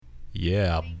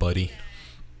Yeah, buddy.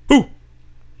 Ooh.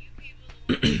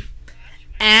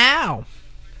 Ow.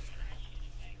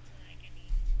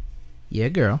 Yeah,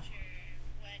 girl.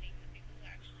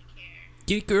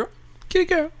 Kitty girl. Kitty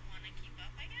girl.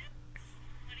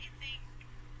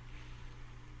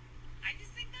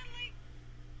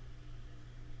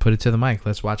 Put it to the mic.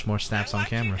 Let's watch more snaps on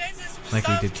camera. Like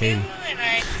we did Katie.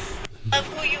 I love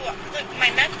who you are. Look, my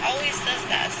neck always does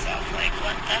that stuff. Like,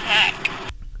 what the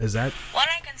heck? Is that? What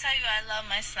I can tell you, I love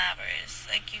my snappers.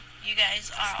 Like, you guys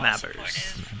are all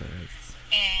supportive.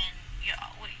 And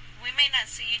we may not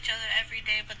see each other every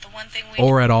day, but the one thing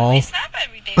or at all. We snap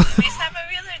every day. We may snap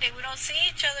every other day. We don't see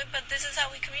each other, but this is how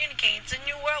we communicate. It's a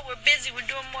new world. We're busy. We're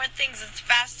doing more things. It's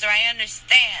faster. I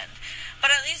understand. But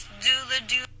at least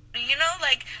you know,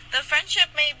 like, the friendship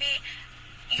may be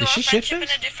your friendship in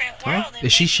a different world.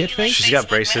 Is she shit-faced? She's got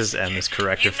braces and this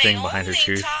corrective thing behind her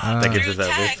tooth that gives her that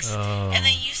look. And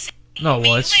then you see, no,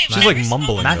 well, it's she's like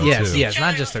mumbling. Not though, yes, too. yes,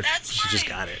 not just her. She just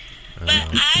got it. But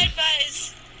I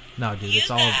advise. No, dude, it's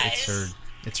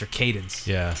her cadence.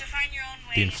 Yeah. To find your own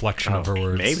way. The inflection of her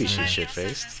words. Maybe she's Everybody else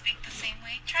shit-faced. doesn't speak the same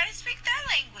way. Try to speak their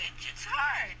language. It's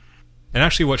hard. And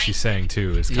actually, what she's saying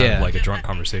too is kind of like a drunk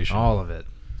conversation. All of it.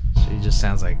 She just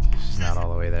sounds like she's not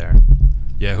all the way there.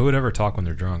 Yeah, who would ever talk when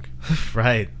they're drunk?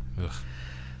 Right. Ugh.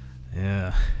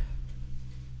 Yeah.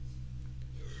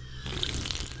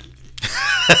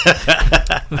 Feel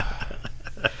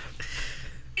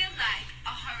like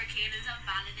a hurricane is a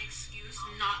valid excuse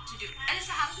not to do. Alyssa,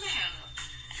 how does my hair look?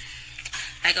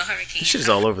 Like a hurricane. This shit is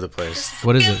all over the place.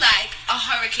 What is Feel it? like a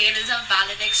hurricane is a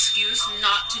valid excuse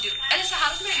not to do. Alyssa,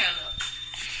 how does my hair look?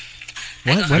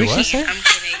 What did she say? I'm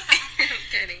kidding. I'm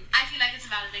kidding. I feel like it's a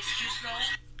valid excuse though.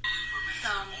 So,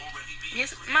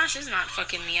 yes, Mash is not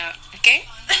fucking me out, okay?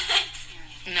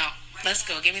 No. Let's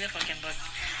go. Give me the fucking book.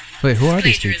 Wait, who are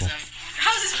these people?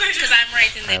 How is this plagiarism? Because I'm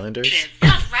writing the Islanders? shit.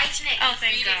 Not writing it. Oh,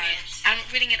 thank God. I'm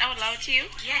reading it out loud to you?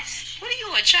 Yes. What are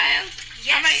you, a child?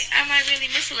 Yes. Am I really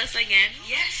missless again?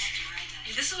 Yes.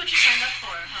 This is what you signed up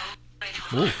for, huh?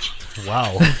 Ooh.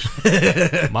 Wow.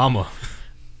 Mama.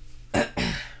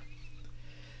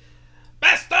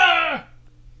 Master!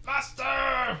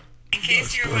 Master! In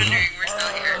case you're wondering, we're still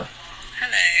here.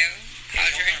 Hello.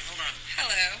 Audrey.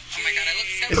 Hello. Oh my God, I look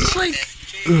so Is this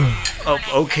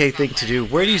like okay thing to do?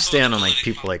 Where do you stand on like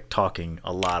people like talking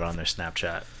a lot on their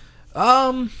Snapchat?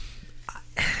 I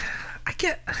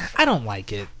don't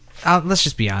like it. Let's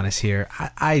just be honest here.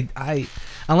 I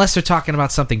unless they're talking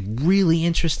about something really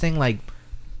interesting, like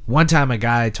one time a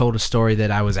guy told a story that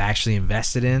I was actually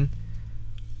invested in.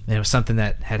 And it was something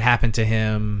that had happened to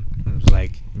him. It was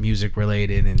like music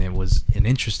related, and it was an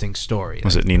interesting story.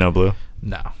 Was it Nino Blue?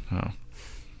 No. Oh.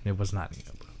 It was not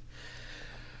Nino Blue.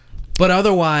 But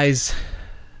otherwise,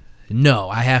 no.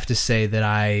 I have to say that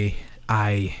I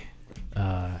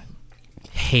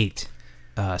hate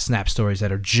Snap stories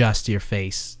that are just your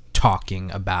face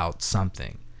talking about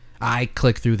something. I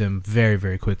click through them very,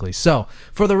 very quickly. So,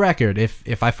 for the record,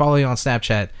 if I follow you on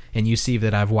Snapchat and you see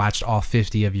that I've watched all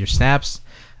 50 of your snaps,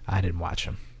 I didn't watch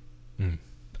them.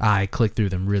 I click through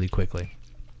them really quickly.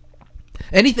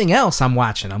 Anything else I'm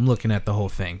watching, I'm looking at the whole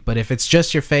thing. But if it's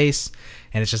just your face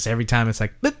and it's just every time it's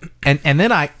like, and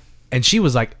then she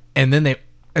was like, and then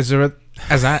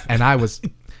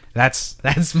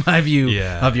that's my view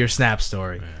of your Snap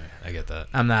story. Yeah, I get that.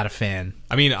 I'm not a fan.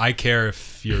 I mean, I care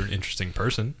if you're an interesting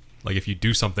person. Like, if you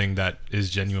do something that is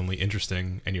genuinely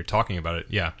interesting and you're talking about it,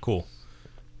 yeah, cool.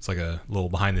 It's like a little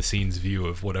behind-the-scenes view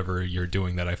of whatever you're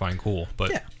doing that I find cool.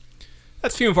 But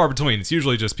that's few and far between. It's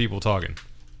usually just people talking.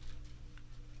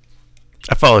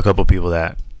 I follow a couple people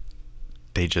that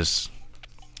they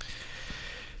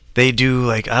do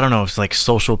like, I don't know, it's like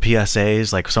social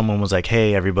PSAs. Like someone was like,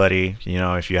 hey, everybody, you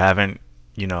know, if you haven't,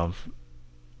 you know,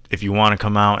 if you want to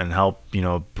come out and help, you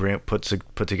know, put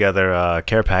together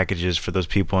care packages for those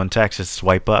people in Texas,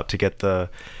 swipe up to get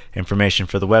the information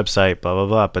for the website, blah, blah,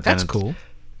 blah. But that's then cool.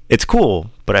 It's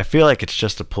cool, but I feel like it's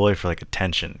just a ploy for like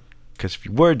attention. Because if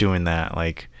you were doing that,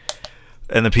 like,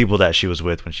 and the people that she was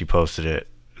with when she posted it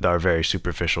are very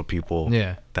superficial people.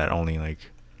 Yeah. That only like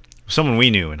someone we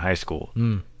knew in high school.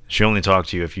 She only talked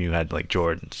to you if you had like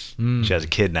Jordans. She has a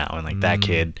kid now, and like that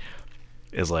kid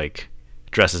is like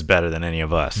dresses better than any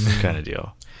of us, kind of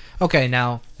deal. Okay,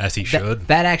 now as he should.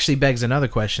 That actually begs another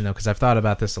question though, because I've thought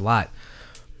about this a lot.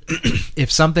 If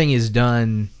something is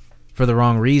done for the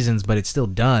wrong reasons, but it's still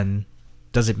done,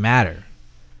 does it matter?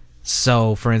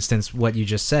 So, for instance, what you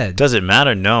just said. Does it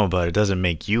matter? No, but it doesn't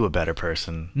make you a better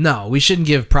person. No, we shouldn't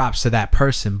give props to that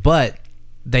person, but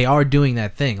they are doing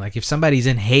that thing. Like if somebody's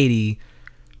in Haiti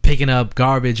picking up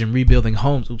garbage and rebuilding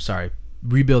homes,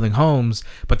 rebuilding homes,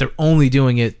 but they're only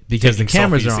doing it because the Taking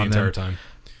cameras selfies are the on entire them. time.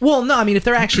 Well, no, I mean if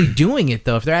they're actually doing it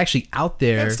though, if they're actually out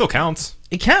there, It still counts.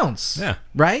 it counts. Yeah.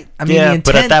 Right? I mean, Yeah, the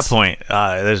but at that intent- point,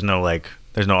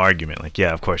 there's no argument. Like,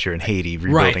 yeah, of course you're in Haiti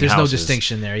rebuilding right? There's no houses.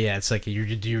 distinction there. Yeah, it's like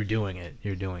you're doing it.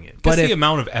 You're doing it. But But the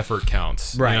amount of effort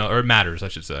counts, Right. or it matters, I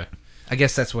should say. I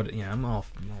guess that's what. Yeah, I'm all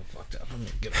fucked up. I'm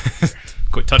gonna get over here.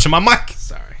 Quit touching my mic.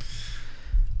 Sorry.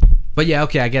 But yeah,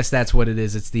 okay. I guess that's what it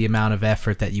is. It's the amount of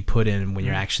effort that you put in when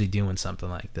you're actually doing something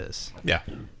like this. Yeah.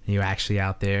 You're actually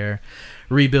out there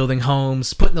rebuilding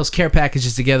homes, putting those care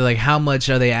packages together. Like, how much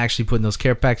are they actually putting those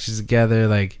care packages together?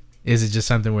 Like, is it just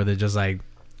something where they just like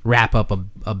wrap up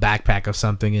a backpack of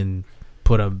something and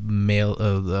put a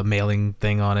mailing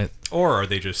thing on it? Or are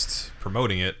they just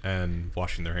promoting it and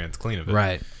washing their hands clean of it?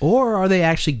 Right. Or are they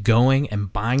actually going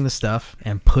and buying the stuff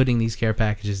and putting these care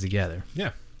packages together?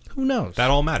 Yeah. Who knows? That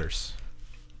all matters.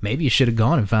 Maybe you should have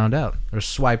gone and found out or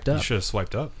swiped You up should have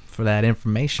swiped up. for that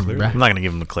information. Clearly. Right? I'm not gonna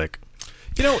give him a click.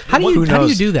 You know, How do Who you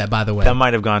knows? do that, by the way? That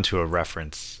might have gone to a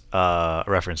reference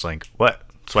link. What?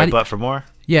 Swipe do- up for more?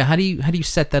 Yeah, how do you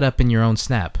set that up in your own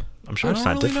Snap? I'm sure I it's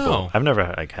don't not really difficult. know. I've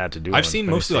never had to do. I've one. seen Let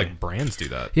me mostly see. like brands do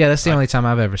that. Yeah, that's the only time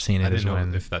I've ever seen it. I Is didn't know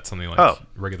when if that's something like Oh.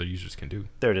 regular users can do.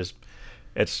 There it is.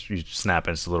 It's you snap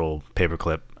and it's a little paper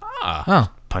clip. oh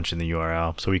Punch in the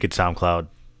URL, so we could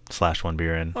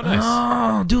SoundCloud/1beerin. Oh, nice.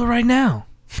 oh, do it right now.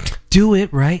 Do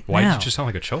it right Why now. did you just sound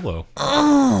like a cholo?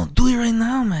 Oh, do it right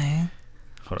now, man.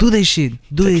 Hold Do on. this shit.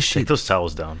 Do this Take shit. those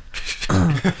towels down.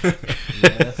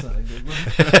 That's not a good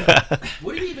one.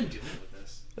 What are you even doing with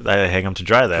this? I hang them to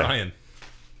dry there. Brian.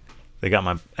 They got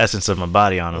my essence of my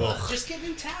body on them. Just get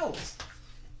new towels.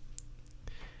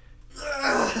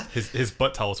 His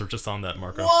butt towels are just on that,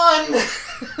 Marco. One.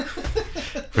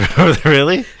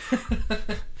 Really?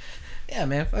 Yeah,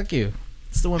 man. Fuck you.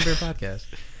 It's the One Beer Podcast.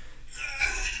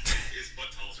 His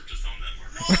butt towels are just on that,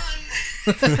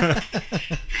 Marco.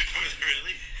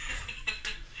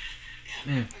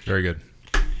 Really? Very good.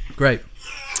 Great.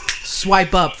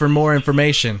 Swipe up for more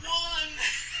information.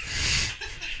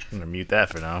 I'm gonna mute that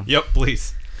for now. Yep,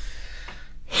 please.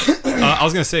 I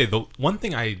was gonna say the one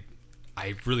thing I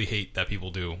really hate that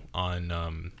people do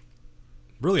on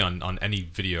really on any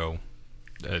video,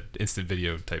 instant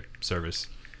video type service,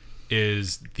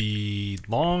 is the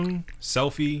long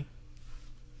selfie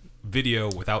video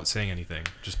without saying anything,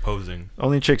 just posing.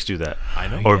 Only chicks do that. I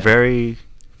know. Or Yeah. very,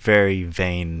 very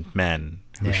vain men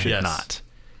who Yeah. should Yes. not.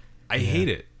 I hate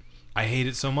it. I hate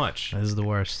it so much. This is the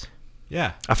worst.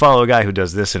 Yeah. I follow a guy who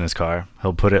does this in his car.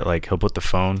 He'll put the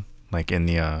phone like in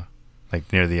the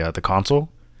like near the console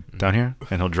down here,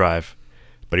 and he'll drive,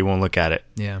 but he won't look at it.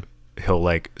 Yeah. He'll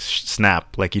like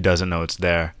snap like he doesn't know it's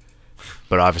there,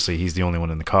 but obviously he's the only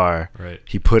one in the car. Right.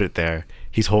 He put it there.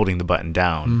 He's holding the button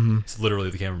down. Mm-hmm. It's literally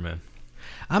the cameraman.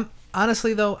 I'm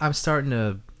honestly though, I'm starting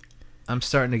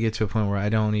to get to a point where I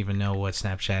don't even know what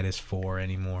Snapchat is for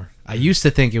anymore. I used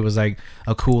to think it was like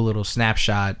a cool little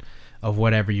snapshot of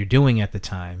whatever you're doing at the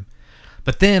time.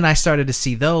 But then I started to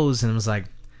see those and it was like,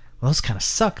 well, those kind of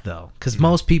suck though. Because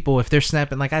most people, if they're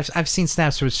snapping, like I've seen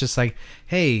snaps where it's just like,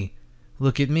 hey,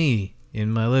 look at me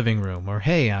in my living room. Or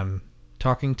hey, I'm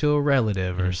talking to a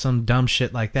relative or some dumb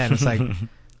shit like that. And it's like, who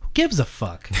gives a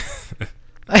fuck?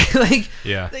 like,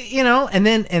 Yeah. you know, and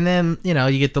then you know,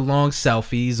 you get the long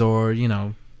selfies or, you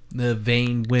know, the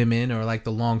vain women or like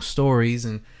the long stories.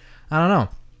 And I don't know.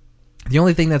 The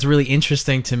only thing that's really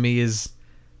interesting to me is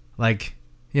like,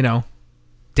 you know,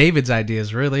 David's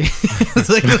ideas really. It's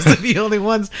like those are the only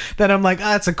ones that I'm like,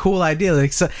 that's a cool idea.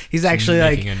 Like, so he's actually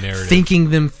like making a narrative. thinking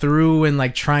them through and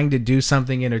like trying to do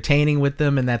something entertaining with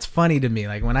them, and that's funny to me.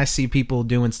 Like when I see people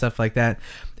doing stuff like that,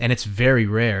 and it's very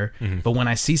rare, but when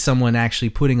I see someone actually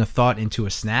putting a thought into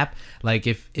a snap, like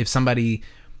if somebody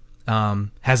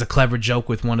has a clever joke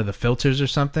with one of the filters or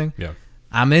something, Yeah.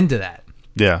 I'm into that.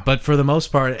 Yeah. But for the most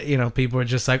part, you know, people are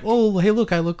just like, "Oh, hey,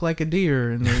 look, I look like a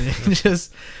deer," and they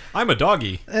just I'm a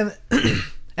doggy. and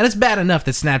it's bad enough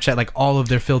that Snapchat, like all of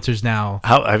their filters now.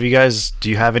 How have you guys? Do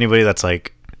you have anybody that's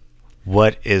like,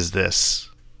 what is this?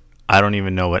 I don't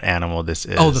even know what animal this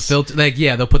is. Oh, the filter, like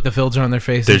yeah, they'll put the filter on their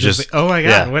face. They're and just like, oh my god,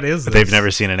 yeah, what is this? They've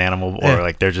never seen an animal, or Yeah.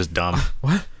 like they're just dumb.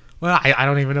 What? Well, I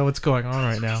don't even know what's going on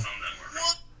right now.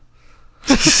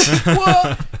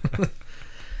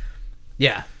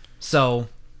 Yeah. So,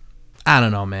 I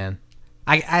don't know, man.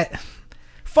 I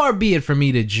far be it for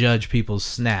me to judge people's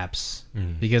snaps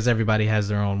because everybody has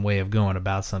their own way of going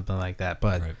about something like that.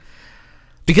 But Right.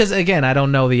 because again, I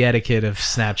don't know the etiquette of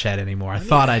Snapchat anymore. I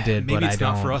thought I did, Maybe but it's I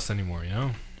don't. not for us anymore, you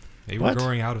know? Maybe What? we're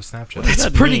growing out of Snapchat. does It's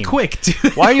that pretty mean? quick, dude.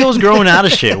 Why are you always growing out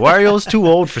of shit? Why are you always too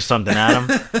old for something, Adam?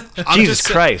 Jesus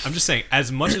Christ. I'm just saying, as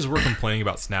much as we're complaining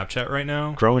about Snapchat right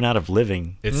now, growing out of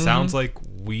living. it sounds like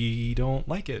we don't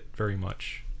like it very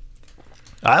much.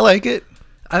 I like it.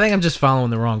 I think I'm just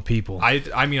following the wrong people.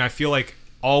 I mean, I feel like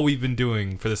all we've been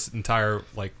doing for this entire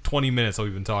 20 minutes that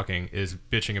we've been talking is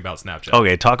bitching about Snapchat.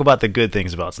 Okay, talk about the good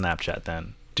things about Snapchat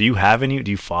then. Do you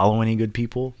follow any good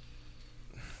people?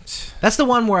 That's the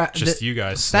one where Just you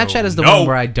guys. Snapchat so is the no. one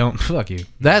where I don't fuck you.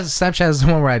 Snapchat is the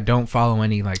one where I don't follow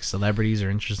any like celebrities or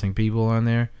interesting people on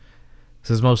there.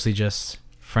 So it's mostly just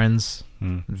friends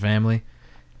and family.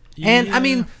 And I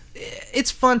mean,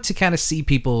 it's fun to kind of see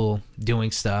people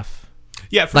doing stuff.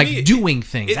 Yeah, for Like me, doing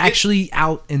things, it- actually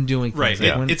out and doing things. right. Like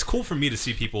it- when- it's cool for me to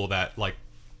see people that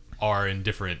are in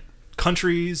different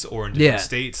countries or in different Yeah.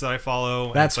 states that I follow.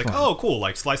 And That's it's like, fun. oh, cool,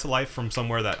 like slice of life from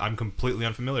somewhere that I'm completely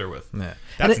unfamiliar with. Yeah.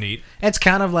 That's And neat. It's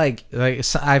kind of like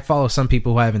I follow some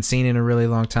people who I haven't seen in a really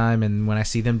long time, and when I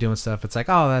see them doing stuff, it's like,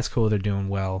 oh, that's cool. They're doing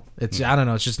well. It's I don't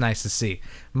know. It's just nice to see.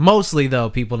 Mostly though,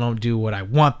 people don't do what I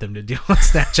want them to do on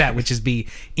Snapchat, which is be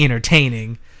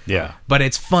entertaining. Yeah. But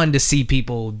it's fun to see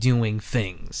people doing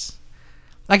things.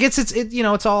 Like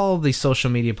it's all these social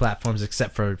media platforms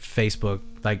except for Facebook.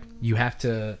 Like you have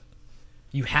to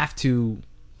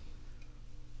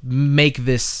make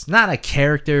this not a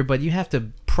character, but you have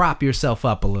to prop yourself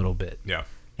up a little bit. Yeah.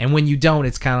 And when you don't,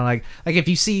 it's kind of like if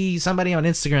you see somebody on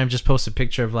Instagram just post a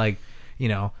picture of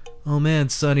oh man,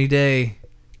 sunny day,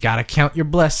 gotta count your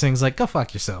blessings. Like, go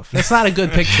fuck yourself. That's not a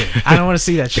good picture. I don't want to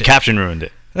see that The shit. caption ruined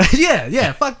it.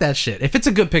 yeah, fuck that shit. If it's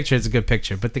a good picture, it's a good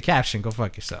picture. But the caption, go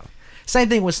fuck yourself. Same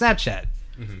thing with Snapchat.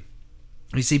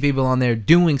 You see people on there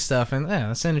doing stuff, and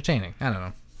that's entertaining. I don't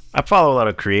know. I follow a lot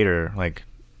of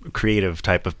creative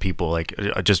type of people,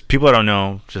 just people I don't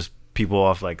know, just people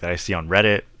off that I see on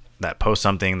Reddit that post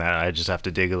something that I just have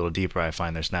to dig a little deeper. I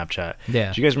find their Snapchat.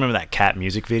 Yeah. Do you guys remember that cat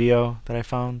music video that I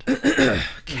found?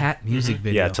 Cat music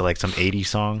video. Yeah, to some 80s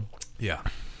song. Yeah.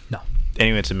 No.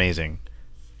 Anyway, it's amazing.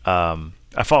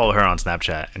 I follow her on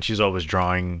Snapchat, and she's always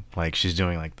drawing, she's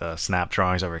doing the snap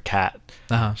drawings of her cat.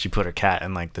 Uh-huh. She put her cat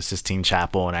in the Sistine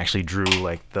Chapel and actually drew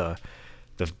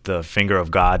the finger of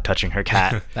God touching her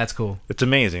cat. That's cool. It's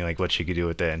amazing what she could do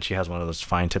with it, and she has one of those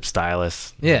fine tip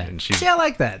stylists. Yeah. And she's I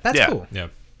like that. That's Yeah. cool. Yeah.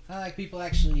 I like people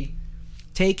actually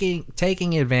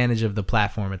taking advantage of the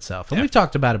platform itself. And Yeah. we've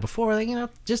talked about it before.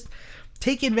 Just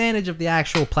take advantage of the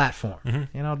actual platform.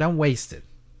 Don't waste it.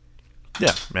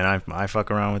 yeah, man, I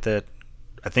fuck around with it.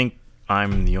 I think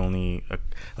I'm the only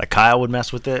Kyle would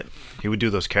mess with it. He would do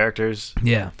those characters.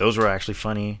 Yeah. Those were actually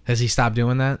funny. Has he stopped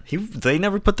doing that? They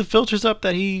never put the filters up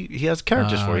that he has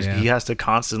characters Oh, for. yeah. He has to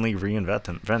constantly invent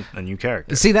a new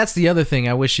character. See, that's the other thing.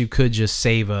 I wish you could just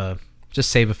save a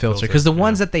filter, because the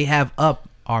ones that they have up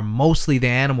are mostly the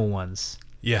animal ones,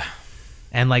 Yeah.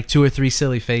 and 2 or 3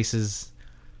 silly faces.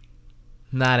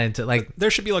 Not into There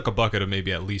should be a bucket of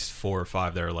maybe at least 4 or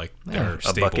 5 that are they're A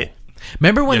staple. bucket.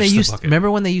 Remember when Yeah, they just a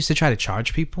bucket. used to try to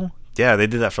charge people, Yeah, they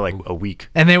did that for a week.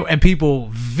 and people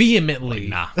vehemently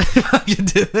Nah.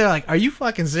 they're like, "Are you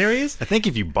fucking serious?" I think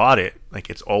if you bought it,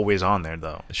 it's always on there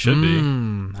though. It should be. Ah,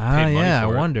 money yeah. I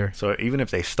for it. wonder. So even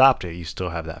if they stopped it, you still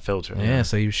have that filter. Yeah,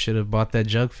 so you should have bought that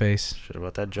jug face. Should have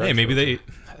bought that judge. Hey, maybe they.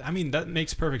 I mean, that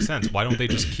makes perfect sense. Why don't they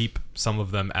just keep some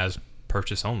of them as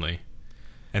purchase only,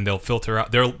 and they'll filter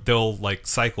out. They'll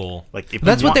cycle. if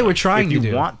That's you what they want- were trying if to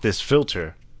you do. want this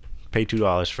filter, pay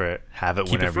 $2 for it. Have it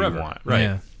Keep it whenever you forever. want. Right.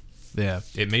 Yeah. Yeah.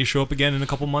 It may show up again in a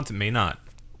couple months. It may not.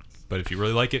 But if you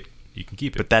really like it, you can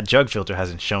keep it. But that jug filter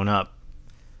hasn't shown up.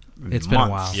 in It's been a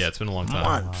months. while. Yeah, it's been a long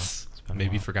time. Months.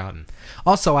 Maybe forgotten.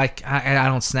 Also, I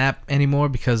don't snap anymore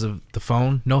because of the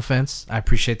phone. No offense. I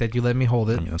appreciate that you let me hold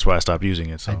it. I mean, that's why I stopped using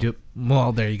it. So. I do.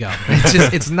 Well, there you go.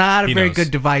 It's not a He very knows.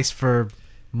 good device for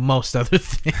most other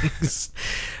things.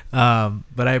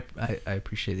 But I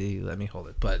appreciate that you let me hold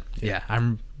it. But yeah,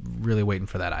 I'm really waiting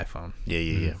for that iPhone.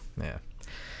 Yeah. Yeah.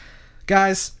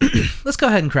 Guys, let's go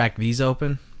ahead and crack these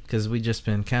open, because we just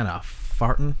been kind of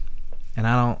farting, and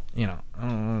I don't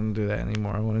want to do that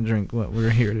anymore. I want to drink what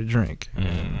we're here to drink.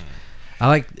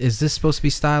 Is this supposed to be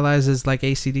stylized as like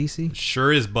AC/DC?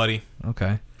 Sure is, buddy.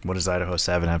 Okay. What does Idaho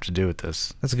 7 have to do with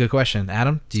this? That's a good question.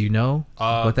 Adam, do you know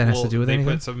what that has to do with they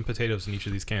anything? put 7 potatoes in each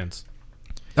of these cans.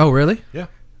 Oh, really? Yeah.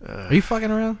 Are you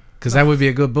fucking around? Because that would be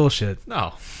a good bullshit.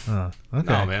 No. Oh, okay.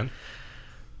 No, man.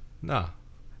 No.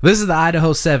 This is the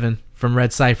Idaho 7 from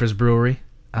Red Cypher's Brewery.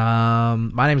 My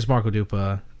name is Marco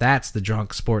Dupa. That's the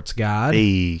Drunk Sports God.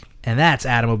 Hey. And that's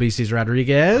Adam Obeses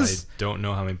Rodriguez. I don't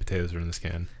know how many potatoes are in this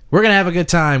can. We're going to have a good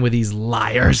time with these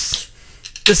liars.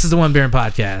 This is the One Beer and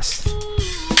Podcast.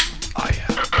 Oh, yeah.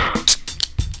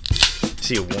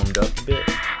 See it warmed up a bit.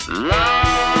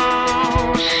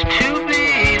 Lost to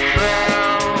be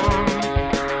found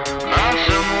by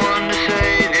someone to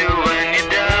save you when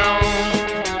you're down.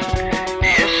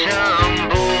 Yes, I'm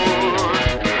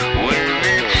bored when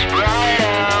it's bright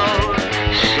out.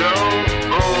 So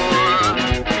bored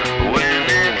when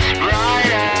it's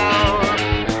bright out.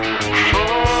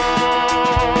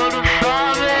 4 to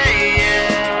 5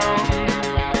 a.m.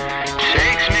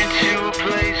 takes me to a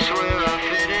place where I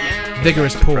fit in.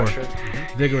 Vigorous pour.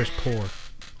 Vigorous pour.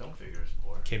 Don't vigorous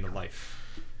pour. Came to life.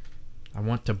 I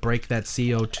want to break that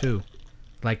CO2,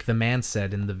 like the man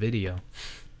said in the video.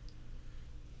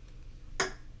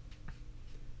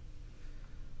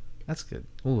 That's good.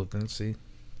 Ooh, let's see.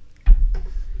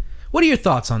 What are your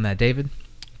thoughts on that, David?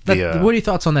 What are your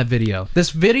thoughts on that video? This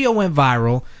video went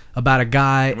viral about a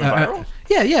guy. It went viral?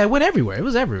 Yeah, it went everywhere. It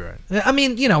was everywhere. I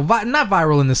mean, not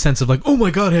viral in the sense of like, oh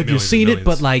my God, have you Millions and seen it? millions.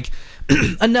 But like,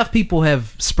 enough people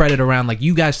have spread it around. Like,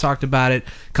 you guys talked about it.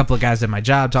 A couple of guys at my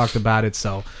job talked about it.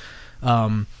 So,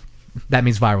 that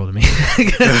means viral to me.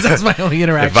 That's my only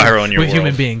interaction viral in your with world.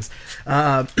 human beings.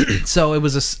 So it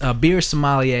was a beer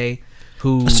sommelier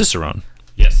who A Cicerone.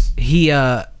 Yes.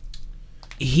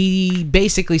 he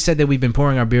basically said that we've been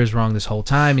pouring our beers wrong this whole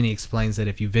time, and he explains that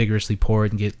if you vigorously pour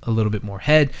it and get a little bit more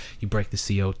head, you break the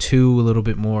CO2 a little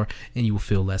bit more, and you will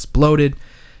feel less bloated.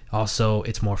 Also,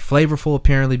 it's more flavorful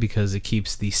apparently because it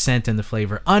keeps the scent and the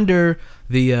flavor under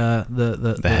the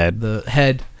head. The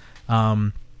head.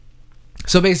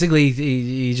 So basically,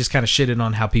 he just kind of shitted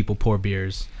on how people pour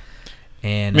beers.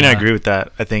 And I mean, I agree with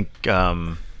that. I think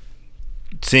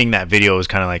seeing that video was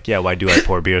kind of like, yeah, why do I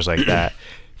pour beers like that?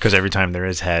 Because every time there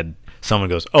is head, someone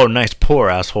goes, "Oh, nice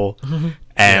pour, asshole." And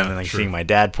Yeah, like true. seeing my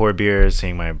dad pour beers,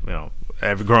 seeing my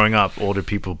growing up, older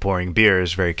people pouring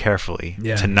beers very carefully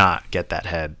Yeah. to not get that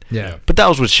head. Yeah. But that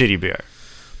was with shitty beer.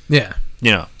 Yeah.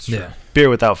 Yeah. Beer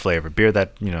without flavor. Beer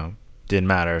that, didn't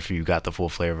matter if you got the full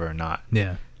flavor or not.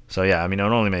 Yeah. So yeah, I mean,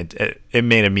 it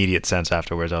made immediate sense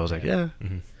afterwards. I was like, yeah,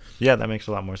 that makes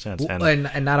a lot more sense. Well,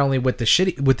 and not only with the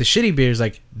shitty beers,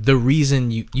 like the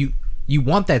reason you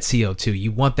want that CO2,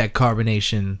 you want that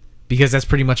carbonation, because that's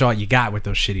pretty much all you got with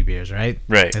those shitty beers, right?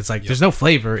 Right. It's like there's no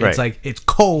flavor. Right. It's like it's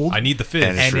cold. I need the fizz.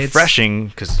 and it's and it's- refreshing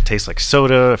because it tastes like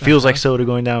soda. It feels like soda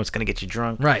going down. It's gonna get you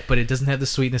drunk. Right, but it doesn't have the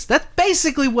sweetness. That's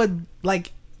basically what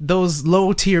like those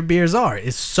low tier beers are.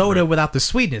 Is soda without the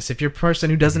sweetness. If you're a person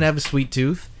who doesn't have a sweet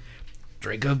tooth,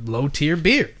 drink a low tier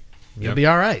beer. You'll Yep. be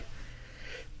all right.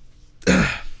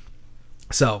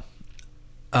 So,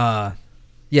 yeah,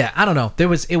 I don't know.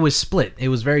 It was split. It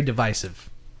was very divisive.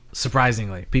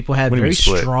 Surprisingly, people had What do you very mean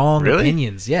split? strong Really?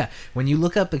 opinions. Yeah, when you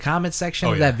look up the comment section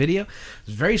Oh, of yeah. that video,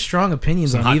 there's very strong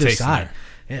opinions Some on hot either takes in side.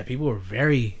 there. Yeah, people were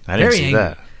very, I didn't very see angry.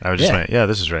 that. I was just Yeah. went, yeah,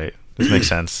 this is right. This makes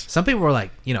sense. Some people were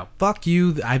like, fuck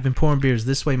you. I've been pouring beers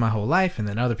this way my whole life. And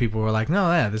then other people were like, no,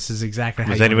 yeah, this is exactly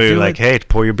how Was you wanna anybody do like, it. hey,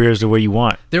 pour your beers the way you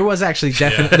want? There was actually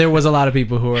definitely, there was a lot of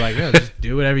people who were like, yeah, just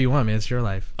do whatever you want, man. It's your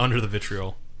life. Under the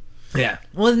vitriol. Yeah.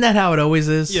 Well, isn't that how it always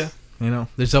is? Yeah.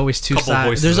 There's always two Couple sides.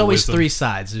 voices There's of always wisdom. three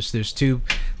sides. There's two.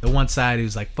 The one side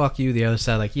who's like, fuck you. The other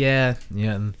side like, yeah.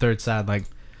 And the third side like,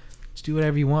 just do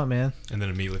whatever you want, man. And then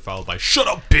immediately followed by, "Shut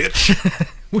up, bitch."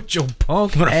 With your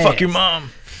punk I'm gonna ass. fuck your mom.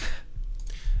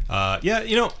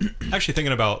 Yeah, actually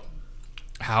thinking about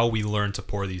how we learn to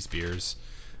pour these beers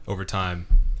over time,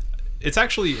 it's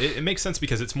actually it makes sense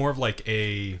because it's more of like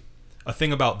a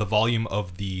thing about the volume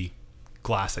of the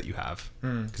glass that you have,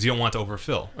 because you don't want it to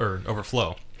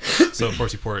overflow. So of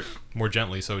course you pour it more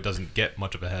gently so it doesn't get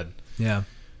much of a head. Yeah.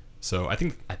 So I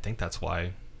think that's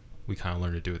why we kind of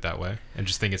learn to do it that way, and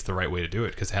just think it's the right way to do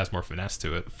it because it has more finesse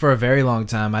to it. For a very long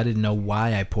time, I didn't know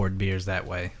why I poured beers that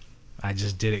way. I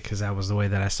just did it because that was the way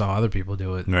that I saw other people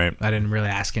do it. Right. I didn't really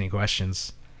ask any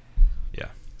questions. Yeah.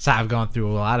 So I've gone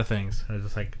through a lot of things. I was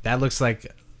just like, that looks like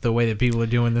the way that people are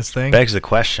doing this thing. Begs the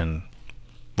question: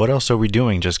 what else are we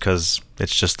doing just because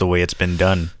it's just the way it's been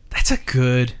done? That's a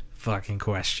good fucking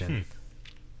question.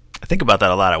 I think about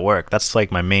that a lot at work. That's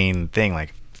like my main thing.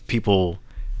 Like people,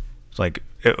 like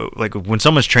when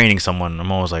someone's training someone,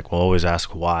 I'm always like, well, always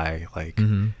ask why. Like,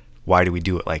 why do we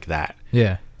do it like that?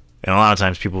 Yeah. And a lot of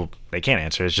times people, they can't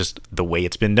answer. It's just the way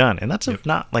it's been done, and that's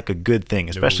not like a good thing,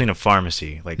 especially in a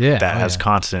pharmacy like Yeah. that Oh, has yeah.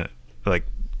 constant like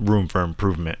room for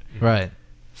improvement. Right.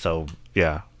 So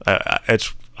yeah,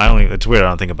 it's weird. I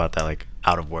don't think about that like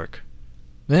out of work,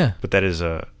 Yeah. but that is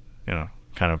a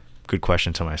kind of good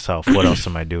question to myself. What else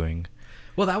am I doing?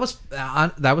 Well, that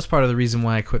was part of the reason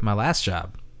why I quit my last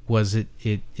job. Was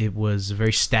it was a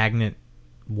very stagnant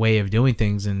way of doing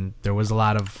things, and there was a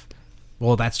lot of,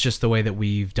 well, that's just the way that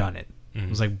we've done it. It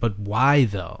was like, but why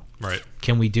though? Right.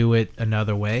 Can we do it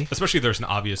another way? Especially if there's an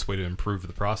obvious way to improve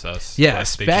the process. Yeah, but They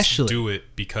especially- just do it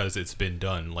because it's been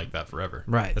done like that forever.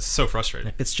 Right. That's so frustrating.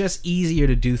 If it's just easier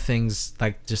to do things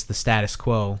like just the status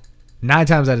quo, 9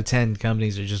 times out of 10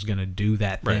 companies are just going to do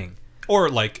that Right. thing. Or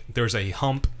like there's a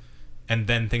hump and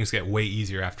then things get way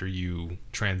easier after you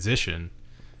transition.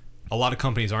 A lot of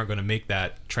companies aren't going to make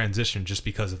that transition just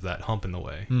because of that hump in the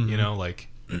way. You know, like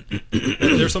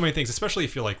there's so many things, especially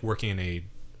if you're like working in a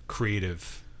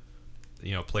creative,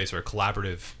 place or a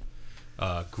collaborative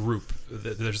group.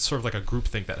 There's sort of like a group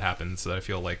think that happens that I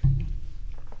feel like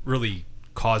really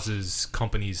causes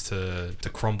companies to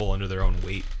crumble under their own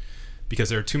weight because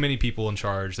there are too many people in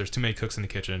charge. There's too many cooks in the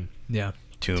kitchen. Yeah.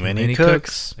 Too many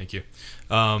cooks. Thank you.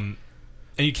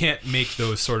 And you can't make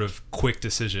those sort of quick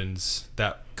decisions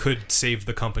that could save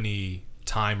the company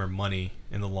time or money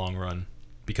in the long run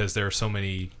because there are so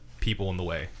many people in the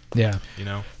way, Yeah.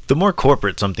 The more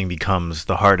corporate something becomes,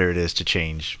 the harder it is to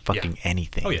change fucking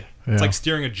anything. Oh yeah. Yeah. It's like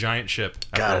steering a giant ship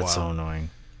after God, a while. it's so annoying.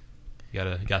 You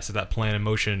gotta set that plan in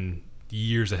motion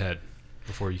years ahead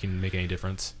before you can make any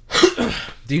difference.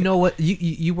 Do you know what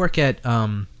you work at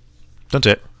That's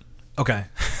it. Okay.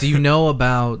 Do you know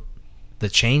about the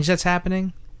change that's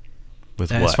happening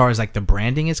With as what? far as like the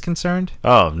branding is concerned?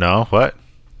 Oh, no. What?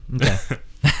 Okay.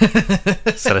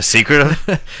 Is that a secret?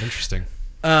 Interesting.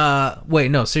 Wait,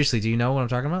 no, seriously, do you know what I'm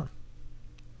talking about?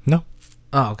 No.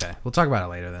 Oh, okay. We'll talk about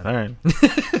it later then. All right.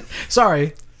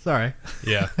 Sorry.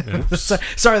 Yeah.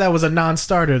 Sorry that was a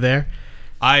non-starter there.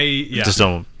 Just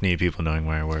don't need people knowing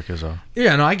where I work is all.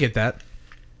 Yeah, no, I get that.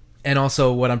 And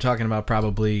also what I'm talking about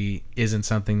probably isn't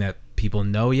something that people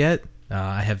know yet.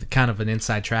 I have kind of an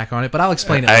inside track on it, but I'll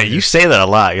explain it later. You say that a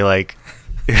lot. You're like,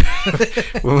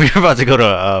 when we were about to go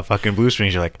to fucking Blue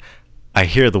Springs, you're like, I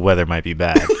hear the weather might be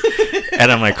bad.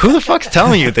 And I'm like, who the fuck's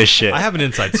telling you this shit? I have an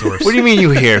inside source. What do you mean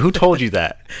you hear? Who told you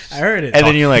that? I heard it. And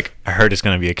then you're like, I heard it's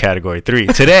going to be a Category 3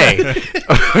 today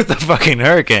with the fucking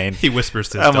hurricane. He whispers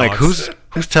to his I'm like, dogs.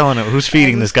 who's telling him? Who's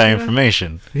feeding this guy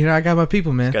information? I got my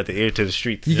people, man. Got the ear to the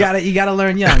street. You gotta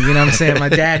learn young. You know what I'm saying? My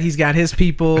dad, he's got his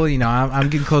people. I'm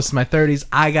getting close to my 30s.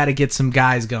 I gotta get some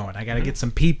guys going. I gotta get some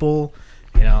people.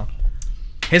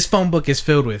 His phone book is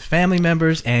filled with family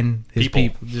members and his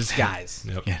people, just guys.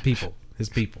 Yep. Yeah. People, his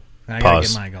people. And I gotta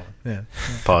Pause. get mine going. Yeah.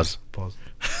 Pause. Pause.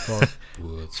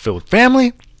 It's filled with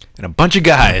family and a bunch of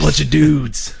guys. Bunch of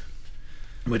dudes.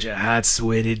 Bunch of hot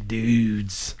sweated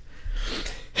dudes.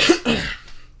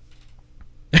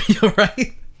 You're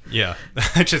right. Yeah.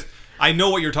 I know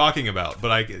what you're talking about,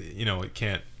 but it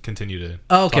can't continue to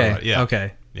talk Okay. about it. Yeah.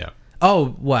 Okay. Yeah. Oh,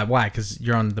 why? Why? Because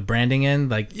you're on the branding end,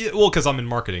 like. Yeah, well, because I'm in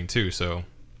marketing too, so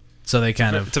So they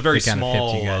kind of. it's a very they kind of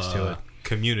small hipped you guys to it.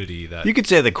 community that You could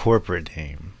say the corporate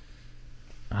name,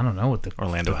 I don't know what the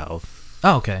Orlando Health.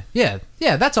 Oh, okay. Yeah.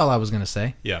 That's all I was gonna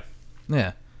say. yeah.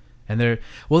 Yeah. And they're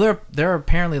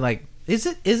apparently like, is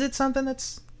it something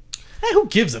that's, who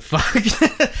gives a fuck?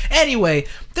 Anyway,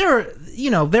 they're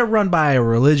run by a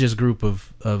religious group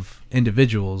of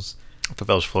individuals. I thought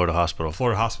that was Florida Hospital.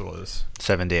 Florida Hospital is.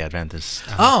 7-Day Adventists.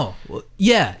 Oh, well,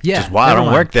 yeah. Which is why I Never don't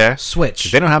mind. work there. 'Cause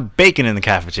Switch. they don't have bacon in the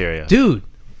cafeteria. Dude,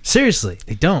 seriously,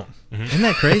 they don't. Isn't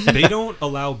that crazy? They don't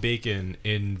allow bacon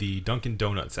in the Dunkin'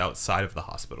 Donuts outside of the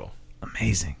hospital.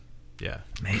 Amazing. Yeah.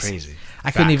 Amazing. Crazy.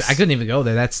 I couldn't Facts. even go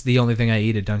there. That's the only thing I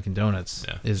eat at Dunkin' Donuts.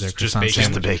 Yeah. Is their Just croissant bacon.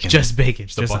 sandwich. Just the bacon. Just bacon.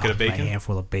 Just a bucket of bacon? A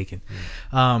handful of bacon.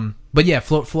 But yeah,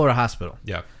 Florida Hospital.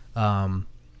 Yeah.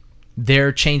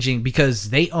 They're changing because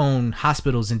they own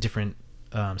hospitals in different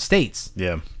states,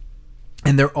 Yeah.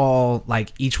 and they're all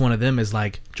like, each one of them is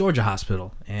like Georgia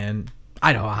Hospital and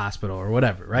Idaho Hospital or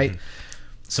whatever, right?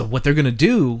 So what they're gonna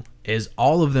do is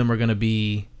all of them are gonna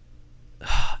be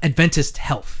Adventist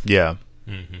Health. Yeah.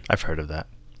 I've heard of that.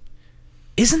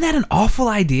 Isn't that an awful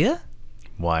idea?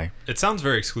 Why? It sounds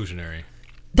very exclusionary.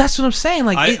 That's what I'm saying.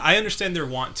 Like, I understand they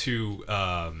want to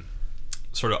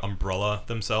sort of umbrella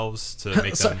themselves to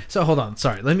make them. So hold on.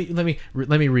 Sorry. Let me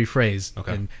rephrase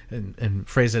Okay. and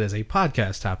phrase it as a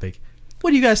podcast topic. What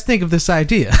do you guys think of this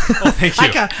idea? Oh, thank you.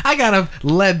 I gotta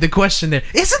led the question there.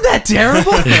 Isn't that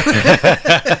terrible?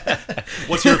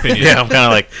 What's your opinion? Yeah, I'm kind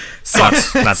of like,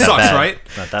 Sucks. not that Sucks, bad. right?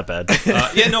 Not that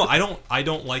bad. Yeah, no, I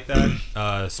don't like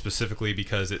that specifically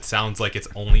because it sounds like it's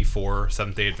only for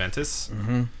Seventh-day Adventists.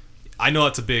 Mm-hmm. I know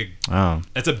that's a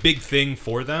big thing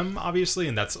for them, obviously,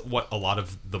 and that's what a lot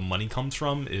of the money comes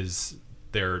from is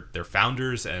their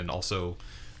founders and also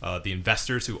the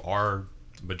investors who are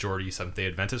majority Seventh-day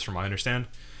Adventists, from what I understand.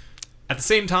 At the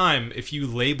same time, if you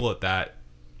label it that,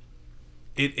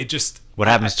 it just What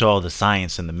happens to all the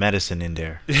science and the medicine in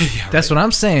there? yeah, That's what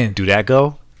I'm saying. Do that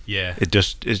go? yeah. It's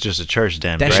just a church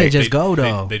den, That right? shit just go,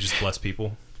 though. They just bless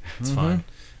people. It's fine.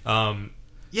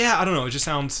 Yeah, I don't know. It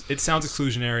sounds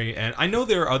exclusionary, and I know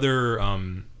there are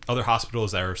other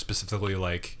hospitals that are specifically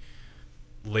like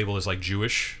labeled as like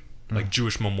Jewish, like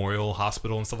Jewish Memorial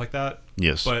Hospital and stuff like that.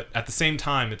 Yes. But at the same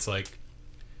time, it's like,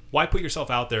 why put yourself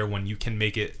out there when you can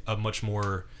make it a much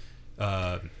more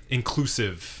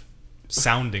inclusive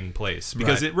sounding place?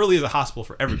 Because it really is a hospital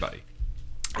for everybody.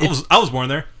 I was born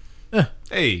there.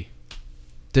 Hey.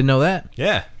 Didn't know that.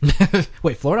 Yeah.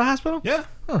 Wait, Florida hospital? Yeah.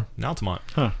 Huh. In Altamont.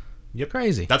 Huh. Yep.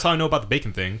 Crazy. That's how I know about the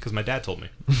bacon thing, because my dad told me.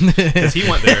 Because he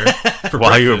went there for While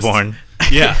breakfast. you were born.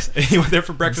 Yeah. He went there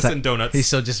for breakfast and donuts. He's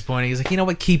so disappointed. He's like, you know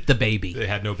what? Keep the baby. They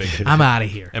had no bacon. I'm out of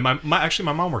here. And my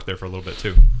mom worked there for a little bit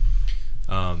too.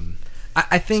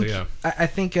 I think, So, yeah. I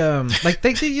think, like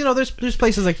there's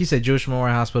places like you said, Jewish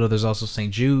Memorial Hospital. There's also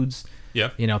St. Jude's.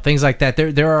 Yeah. Things like that.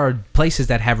 There are places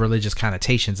that have religious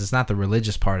connotations. It's not the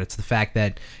religious part. It's the fact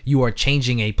that you are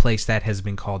changing a place that has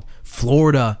been called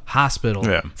Florida Hospital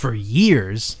for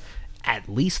years, at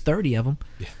least 30 of them.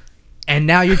 Yeah. And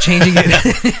now you're changing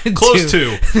it Close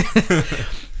to.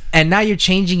 And now you're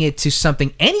changing it to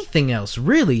something, anything else,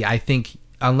 really, I think,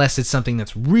 unless it's something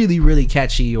that's really, really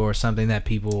catchy or something that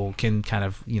people can kind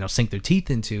of, sink their teeth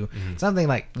into. Something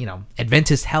like,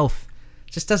 Adventist Health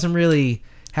just doesn't really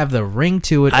have the ring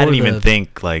to it. I didn't even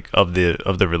think like of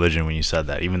the religion when you said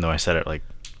that, even though I said it like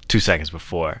 2 seconds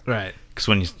before. Right. Because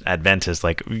when you Adventist,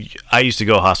 like I used to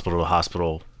go hospital to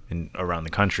hospital around the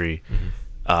country,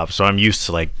 so I'm used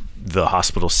to like the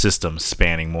hospital system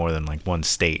spanning more than like one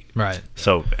state. Right.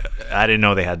 So I didn't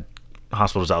know they had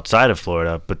hospitals outside of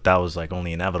Florida, but that was like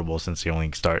only inevitable since they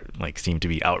only seem to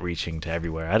be outreaching to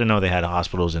everywhere. I didn't know they had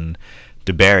hospitals in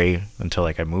DeBerry until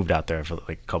like I moved out there for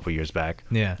like a couple years back.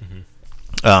 Yeah.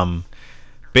 But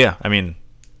yeah, I mean,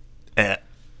 it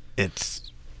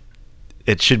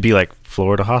should be like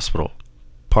Florida Hospital,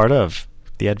 part of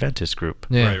the Adventist group,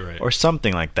 Yeah. Right. or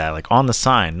something like that, like on the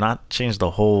sign, not change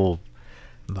the whole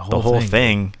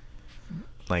thing.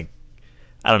 Like,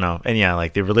 I don't know. And yeah,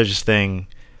 like the religious thing,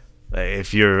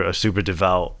 if you're a super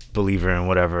devout believer in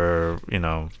whatever,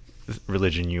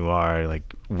 religion you are,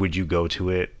 like, would you go to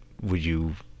it? Would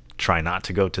you try not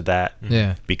to go to that?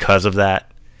 Yeah. Because of that?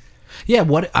 Yeah,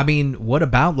 what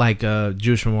about like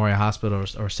Jewish Memorial Hospital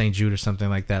or St. Jude or something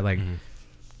like that? Like,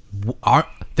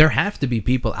 there have to be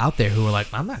people out there who are like,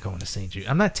 I'm not going to St. Jude.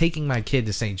 I'm not taking my kid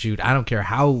to St. Jude. I don't care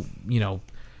how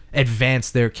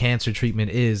advanced their cancer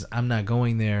treatment is. I'm not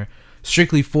going there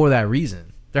strictly for that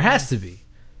reason. There has to be.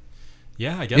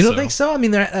 Yeah, I guess. You don't think so? I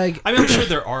mean, I'm sure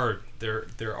there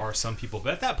are some people,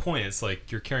 but at that point, it's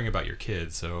like you're caring about your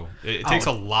kids, so it takes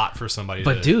a lot for somebody.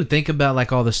 But dude, think about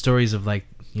like all the stories of like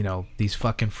these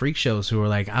fucking freak shows who are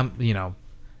like,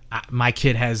 my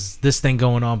kid has this thing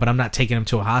going on, but I'm not taking him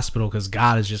to a hospital because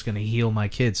God is just gonna heal my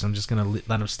kid, so I'm just gonna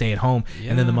let him stay at home,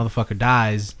 and then the motherfucker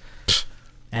dies.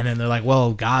 And then they're like,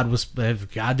 well, if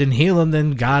God didn't heal him,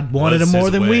 then God wanted him more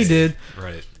than we did.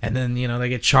 Right. And then, they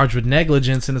get charged with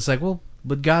negligence, and it's like, well,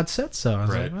 but God said so. I was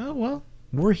like, well,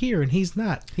 we're here, and he's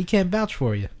not. He can't vouch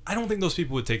for you. I don't think those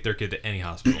people would take their kid to any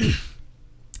hospital.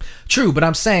 True, but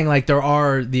I'm saying, like, there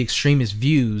are the extremist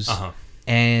views,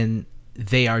 and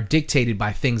they are dictated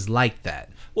by things like that.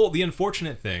 Well, the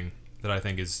unfortunate thing that I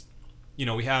think is,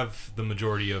 we have the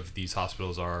majority of these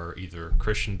hospitals are either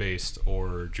Christian-based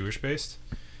or Jewish-based.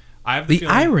 I have the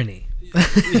feeling, irony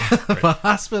of a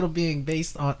hospital being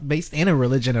based in a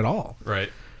religion at all.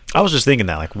 Right. I was just thinking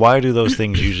that, like, why do those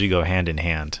things usually go hand in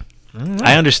hand?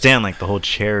 I understand, like, the whole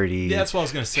charity, that's what I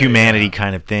was gonna say, humanity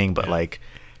kind of thing, but like,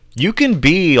 you can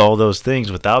be all those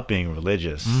things without being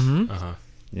religious.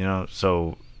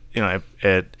 So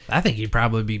I think he'd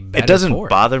probably be better. It doesn't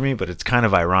bother me, but it's kind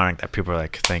of ironic that people are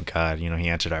like, thank God, he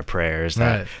answered our prayers,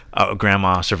 that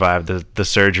grandma survived the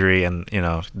surgery, and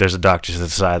there's a doctor to the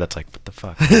side that's like, what the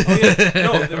fuck?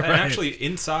 And actually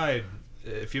inside,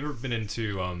 if you've ever been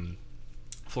into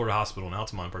Florida Hospital in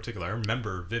Altamont in particular, I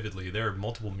remember vividly there are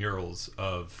multiple murals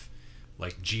of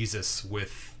like Jesus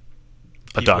with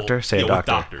a doctor. Say a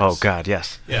doctor. Doctors. Oh God,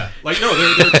 yes. Yeah, like no,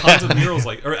 there are tons of murals,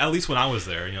 like, or at least when I was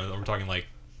there, we're talking like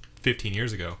 15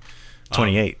 years ago.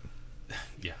 28.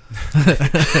 Yeah.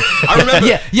 I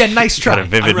remember. Yeah, nice try. Got a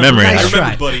vivid memory. Nice I remember,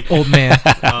 try, buddy. old man.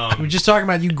 We're just talking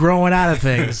about you growing out of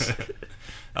things.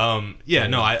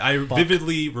 I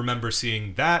vividly remember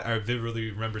seeing that. I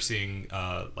vividly remember seeing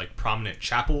like prominent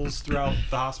chapels throughout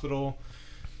the hospital.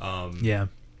 So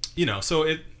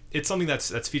it's something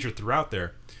that's featured throughout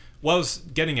there. What I was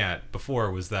getting at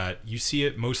before was that you see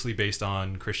it mostly based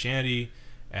on Christianity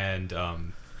and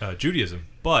Judaism,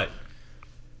 but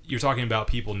you're talking about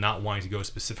people not wanting to go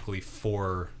specifically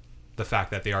for the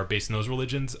fact that they are based in those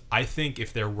religions. I think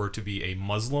if there were to be a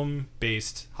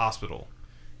Muslim-based hospital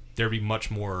there'd be much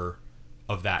more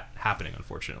of that happening,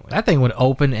 unfortunately. That thing would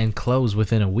open and close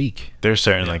within a week. There's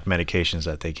certain like medications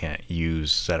that they can't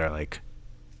use that are like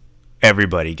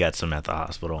everybody gets them at the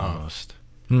hospital almost.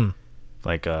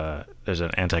 Like there's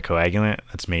an anticoagulant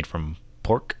that's made from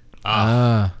pork.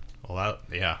 Well,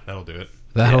 that'll do it.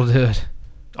 That'll do it.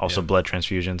 Also, blood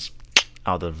transfusions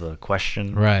out of the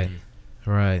question. Right.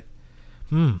 Right.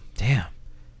 Damn.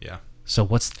 Yeah. So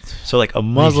what's... So like a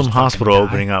Muslim just hospital fucking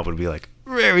die? opening up would be like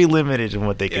very limited in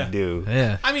what they Yeah. can do.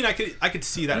 Yeah. I mean, I could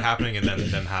see that happening, and then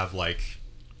them have like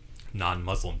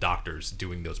non-Muslim doctors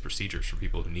doing those procedures for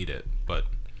people who need it. But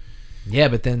Yeah,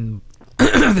 but then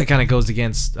that kind of goes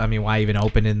against... I mean, why even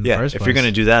open in the Yeah, first if place? you're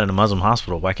gonna do that in a Muslim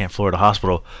hospital, why can't Florida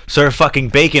Hospital serve fucking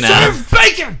bacon out? Serve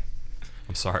bacon!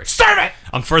 I'm sorry. Serve it!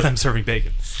 I'm for them serving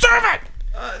bacon. Serve it!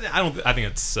 I think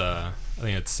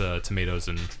it's tomatoes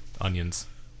and onions.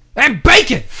 And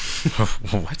bacon!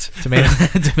 What?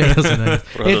 Tomatoes and onions.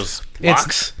 What are those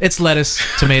lox? It's lettuce,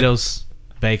 tomatoes,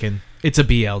 bacon. It's a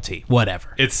BLT.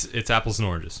 Whatever. It's apples and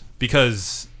oranges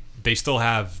because they still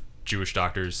have Jewish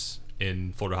doctors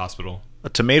in Florida Hospital. A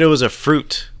tomato is a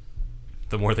fruit.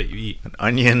 The more that you eat, An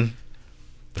onion.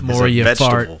 The more you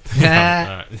vegetable.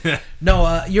 fart.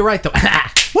 No, you're right though.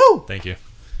 Woo! Thank you.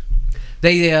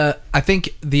 They, I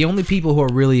think the only people who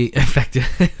are really affected.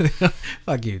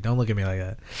 Fuck you! Don't look at me like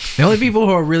that. The only people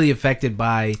who are really affected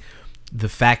by the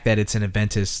fact that it's an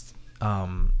Adventist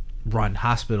run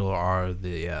hospital are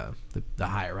the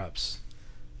higher ups,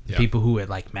 the Yeah. people who it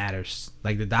like matters.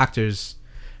 Like the doctors,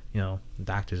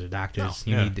 doctors are doctors.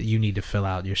 No, You need to fill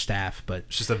out your staff, but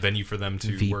It's just a venue for them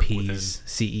to work within. VPs,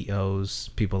 CEOs,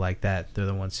 people like that, they're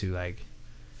the ones who like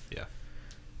Yeah.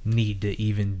 need to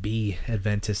even be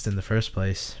Adventist in the first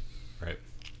place. Right.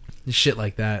 There's shit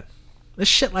like that. There's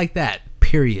shit like that,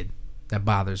 period, that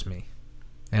bothers me.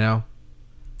 You know?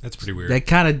 That's pretty weird. That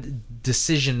kind of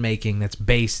decision making that's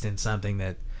based in something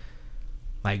that,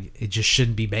 like, it just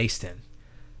shouldn't be based in.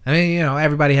 I mean,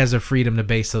 everybody has their freedom to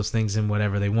base those things in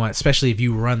whatever they want, especially if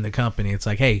you run the company. It's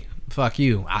like, hey, fuck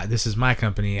you. This is my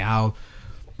company. I'll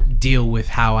deal with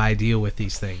how I deal with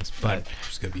these things. But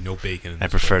There's gonna be no bacon. In I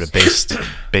this prefer place. to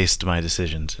based my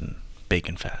decisions in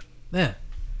bacon fat. yeah.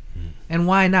 And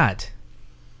why not?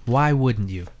 Why wouldn't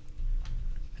you?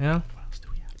 You know? What else do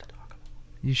we have to talk about?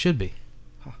 You should be.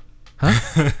 What?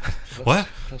 What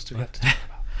else do we have to talk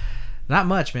about? Not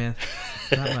much, man.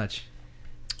 Not much.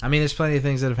 I mean, there's plenty of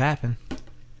things that have happened.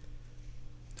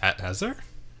 Has there?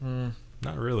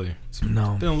 Not really. It's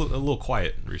No. been a little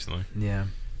quiet recently. Yeah.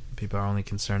 People are only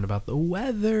concerned about the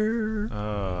weather.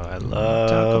 Oh, I Talk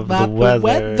love about the weather.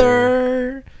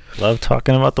 weather. Love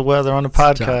talking about the weather on the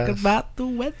podcast. Talk about the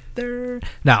weather.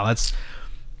 No, that's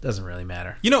doesn't really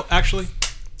matter. Actually,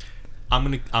 I'm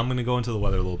gonna go into the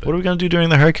weather a little bit. What are we gonna do during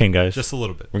the hurricane, guys? Just a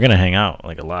little bit. We're gonna hang out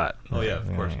like a lot. Oh yeah,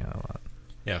 of course.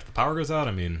 Yeah, if the power goes out,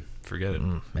 I mean, forget it.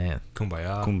 Man.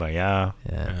 Kumbaya. Kumbaya. Yeah.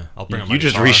 Yeah, I'll bring. You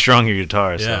just restrung your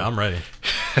guitar. Yeah, so. I'm ready.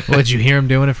 What, did you hear him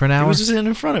doing it for an He hour? was just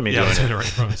in front of me Yeah, I was doing in it right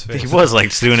in front of his it. face. He was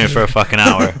like doing it for a fucking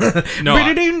hour. No,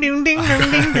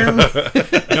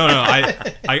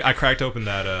 I cracked open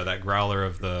that growler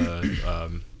of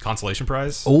the consolation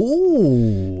prize.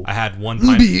 Ooh. I had one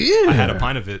pint. Beer. I had a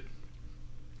pint of it,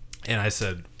 and I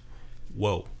said,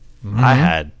 "Whoa." I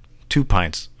had 2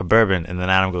 pints of bourbon, and then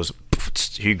Adam goes,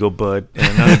 "Here you go, bud,"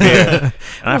 and another beer.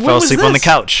 And I When fell was asleep on the this?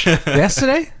 couch.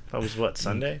 Yesterday? That was what,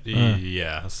 Sunday?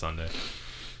 Yeah, Sunday.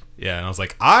 Yeah, and I was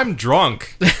like, "I'm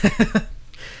drunk."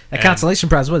 That consolation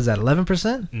prize, what is that,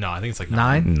 11%? No, I think it's like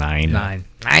 9? 9. 9.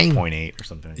 0.8 or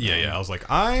something. Yeah. I was like,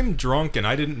 I'm drunk, and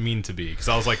I didn't mean to be, because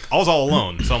I was all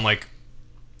alone. So I'm like,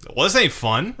 well, this ain't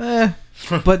fun.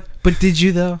 But did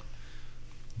you, though?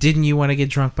 Didn't you want to get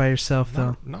drunk by yourself,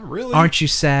 though? Not really. Aren't you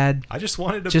sad? I just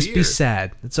wanted a Just beer. be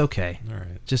sad. It's okay. All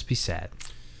right. Just be sad.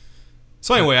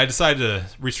 So anyway, I decided to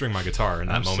restring my guitar in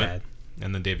that I'm moment, sad.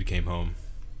 and then David came home.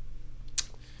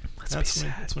 Let's That's be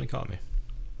when, sad. that's when he caught me.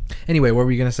 Anyway, what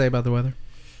were you going to say about the weather?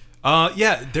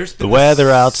 Yeah, there's been The weather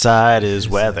this- outside is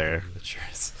weather. It sure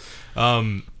is.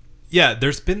 Yeah,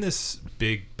 there's been this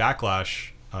big backlash.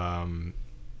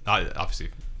 Obviously,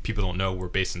 people don't know we're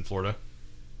based in Florida.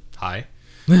 Hi.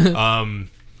 And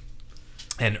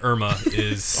Irma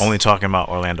is Only talking about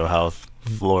Orlando Health,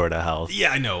 Florida Health,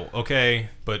 Yeah, I know. Okay,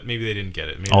 but maybe they didn't get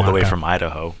it. Maybe all the not. way Okay. from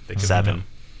Idaho. They could be 7. dumb.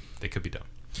 They could be dumb.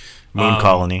 Moon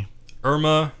Colony.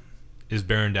 Irma is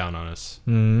bearing down on us.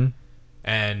 Mm-hmm.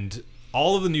 And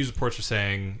all of the news reports are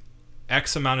saying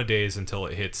X amount of days until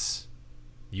it hits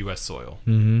U.S. soil.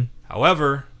 Mm-hmm.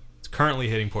 However, it's currently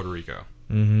hitting Puerto Rico.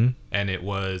 Mm-hmm. And it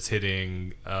was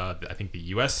hitting, I think, the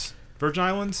U.S. Virgin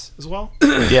Islands as well.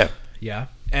 Yeah. Yeah.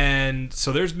 And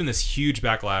so there's been this huge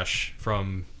backlash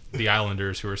from the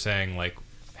islanders who are saying like,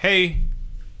 "Hey,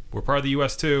 we're part of the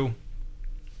U.S. too.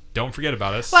 Don't forget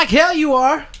about us." Like hell you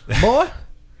are, boy.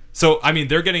 So I mean,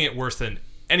 they're getting it worse than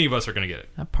any of us are going to get it.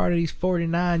 I'm part of these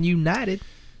 49 United.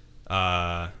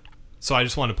 So I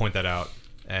just wanted to point that out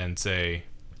and say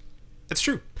it's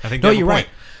true. I think No, they have a you're point.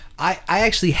 right. I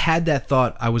actually had that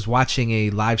thought. I was watching a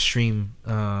live stream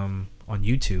on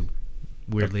YouTube,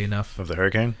 weirdly enough. Of the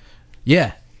hurricane?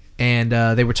 Yeah. And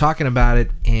they were talking about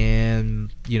it,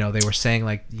 and, you know, they were saying,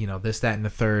 like, you know, this, that, and the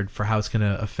third for how it's going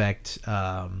to affect,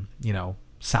 you know,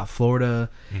 South Florida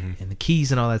and the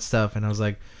Keys and all that stuff. And I was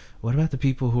like, what about the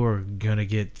people who are going to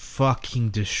get fucking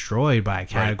destroyed by a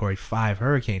Category 5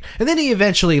 hurricane? And then he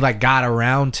eventually, like, got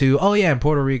around to, oh, yeah, in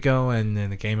Puerto Rico and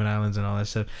the Cayman Islands and all that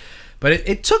stuff. But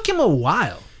it took him a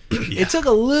while. It took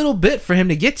a little bit for him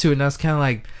to get to it, and I was kind of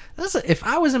like, if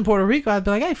I was in Puerto Rico, I'd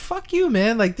be like, hey, fuck you,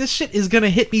 man. Like, this shit is going to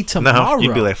hit me tomorrow. No,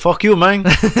 you'd be like, fuck you, man.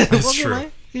 That's true.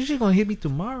 Man. This shit going to hit me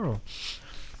tomorrow.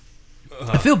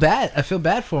 I feel bad. I feel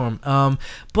bad for him.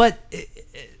 But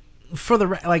for the,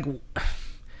 like,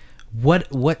 what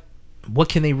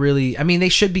can they really, I mean, they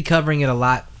should be covering it a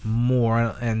lot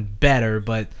more and better,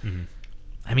 but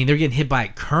I mean, they're getting hit by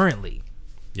it currently.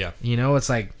 Yeah. You know, it's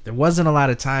like there wasn't a lot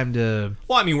of time to.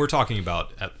 Well, I mean, we're talking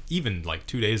about even like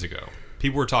 2 days ago.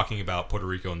 People were talking about Puerto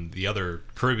Rico and the other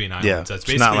Caribbean islands. Yeah, That's it's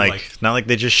basically not like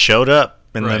they just showed up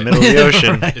in Right. the middle of the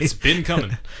ocean. Right. it's been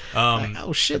coming.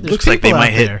 Oh shit! It There's looks like they people might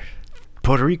out hit there.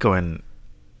 Puerto Rico and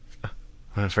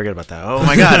forget about that. Oh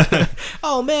my god,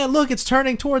 Oh man, look, it's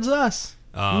turning towards us.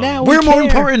 Now we're more care.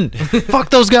 important. Fuck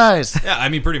those guys. Yeah, I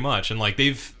mean, pretty much. And like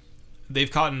they've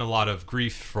gotten a lot of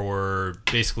grief for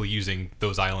basically using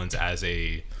those islands as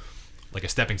a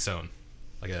stepping stone,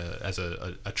 like as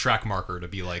a track marker to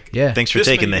be like, Yeah. Thanks for this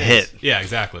taking the many days. hit. Yeah,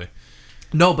 exactly.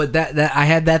 No, but that I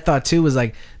had that thought too. Was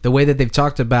like the way that they've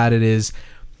talked about it is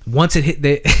once it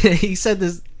hit. He said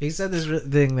this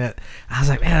thing that I was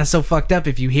like, man, that's so fucked up.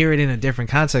 If you hear it in a different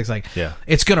context, like, Yeah.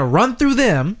 it's gonna run through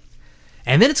them,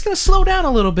 and then it's gonna slow down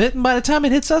a little bit, and by the time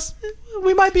it hits us,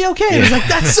 we might be okay. It's like,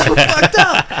 that's so fucked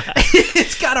up.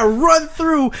 It's gotta run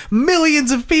through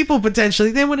millions of people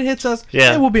potentially. Then when it hits us,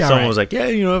 Yeah, we'll be all someone right. was like, yeah,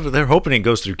 you know, they're hoping it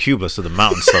goes through Cuba so the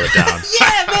mountains slow it down.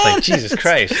 yeah, man. Like, Jesus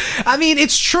Christ. I mean,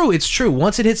 it's true. It's true.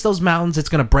 Once it hits those mountains, it's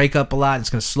going to break up a lot. It's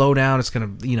going to slow down. It's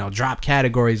going to, you know, drop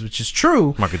categories, which is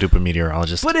true. Mark a duper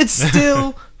meteorologist. But it's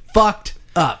still fucked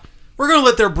up. We're gonna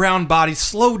let their brown bodies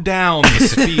slow down the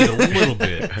speed a little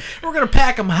bit. We're going to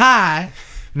pack them high,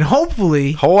 and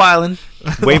hopefully, Whole island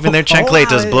waving their Whole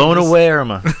chancletas, island blowing is- away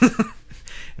Irma.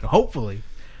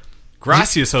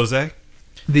 Gracias, Jose.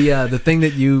 the thing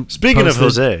that you Speaking of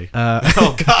posted, Jose,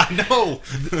 Oh God, no.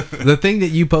 the thing that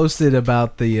you posted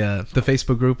about the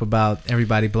Facebook group about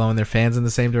everybody blowing their fans in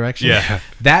the same direction, Yeah.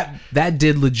 that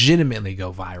did legitimately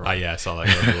go viral. Yeah, I saw that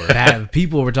everywhere. That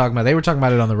people were talking about. They were talking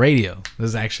about it on the radio. This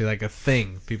is actually like a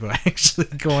thing. People are actually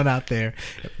going out there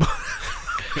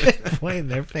pointing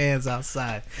their fans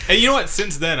outside. And you know what?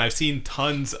 Since then, I've seen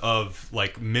tons of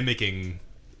like mimicking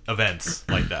events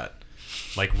like that,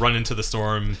 like run into the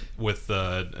storm with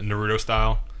Naruto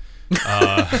style,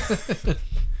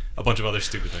 a bunch of other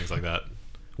stupid things like that.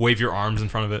 Wave your arms in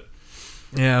front of it.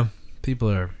 Yeah, people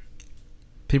are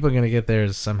gonna get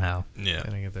theirs somehow. Yeah.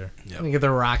 Gonna get their Yep. gonna get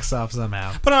their rocks off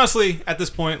somehow. But honestly, at this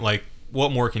point, like,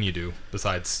 what more can you do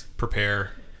besides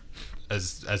prepare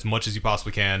as much as you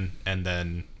possibly can and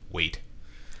then wait?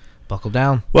 Buckle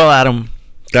down. well, Adam,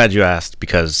 glad you asked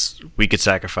because we could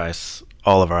sacrifice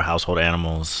all of our household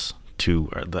animals to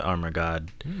the Irma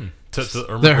god, To The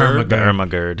Irma the Irma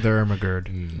Gerd, The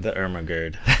Ermagerd. the Irma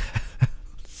Gerd,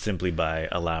 simply by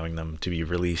allowing them to be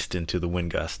released into the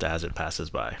wind gust as it passes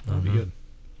by. That'll be good.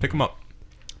 Pick them up.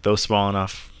 Those small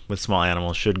enough with small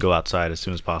animals should go outside as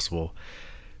soon as possible.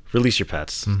 Release your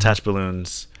pets, attach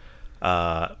balloons,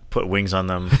 put wings on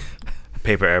them,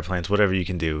 paper airplanes, whatever you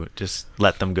can do. Just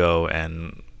let them go,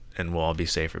 and we'll all be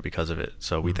safer because of it.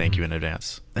 So we thank you in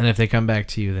advance. And if they come back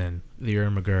to you, then the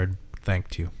Ermagerd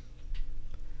thanked you.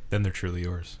 Then they're truly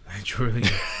yours. Truly,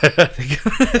 they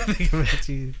come back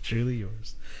to you. Truly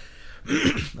yours.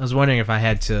 I was wondering if I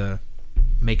had to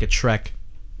make a trek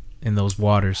in those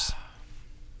waters.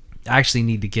 I actually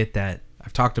need to get that.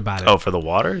 I've talked about it. Oh, for the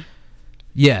water?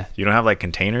 Yeah. You don't have like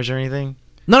containers or anything?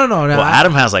 No. Well,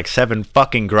 Adam has like 7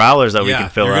 fucking growlers that we can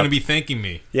fill you're up. gonna be thanking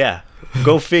me. Yeah.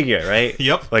 Go figure, right?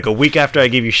 Yep. Like a week after I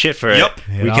give you shit for Yep. it,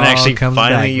 we It can all actually comes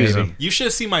finally back, use baby. them. You should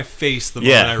have seen my face the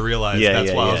Yeah. moment I realized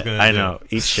that's what I was gonna do. I know.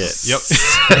 Eat shit.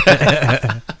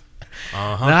 Yep. No,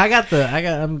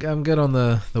 I'm good on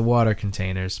the water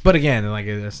containers. But again, like,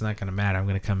 it's not gonna matter. I'm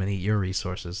gonna come and eat your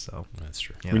resources. So That's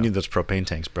true. you We know. need those propane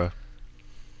tanks, bro.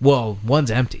 Well,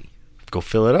 one's empty. Go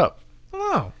fill it up.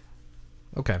 Oh.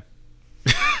 Okay.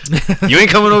 You ain't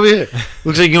coming over here.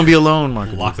 Looks like you're gonna be alone,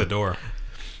 Mark. Lock the door.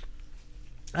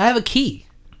 I have a key.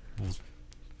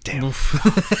 Damn.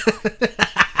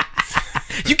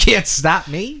 You can't stop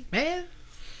me, man.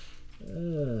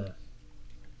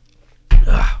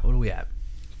 What do we have?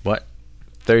 What?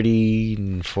 30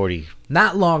 and 40.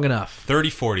 Not long enough.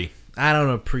 30-40. I don't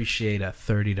appreciate a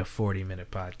 30 to 40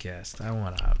 minute podcast. I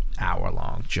want an hour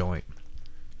long joint.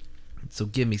 So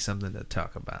give me something to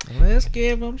talk about. Let's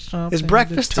give them something. Is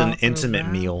breakfast to an talk intimate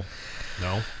about. meal?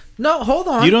 No. No, hold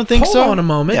on. You don't think so? Hold on a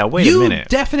moment. Yeah, wait a minute.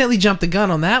 You definitely jumped the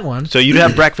gun on that one. So you'd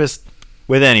have breakfast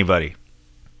with anybody?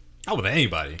 Not with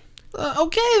anybody.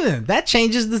 Okay, then that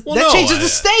changes the Well, that no, changes I- the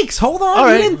stakes. Hold on, All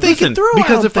right, you didn't think listen, it through.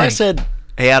 Because if I think. said,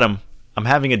 "Hey, Adam, I'm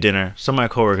having a dinner. Some of my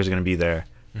coworkers are going to be there.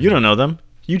 You don't know them.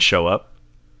 You'd show up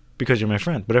because you're my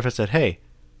friend. But if I said, "Hey,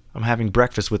 I'm having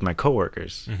breakfast with my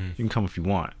coworkers. You can come if you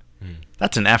want."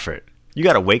 That's an effort. You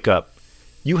got to wake up.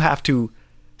 You have to.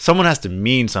 Someone has to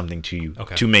mean something to you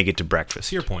Okay. to make it to breakfast.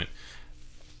 To your point,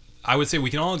 I would say we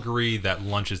can all agree that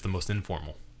lunch is the most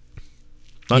informal.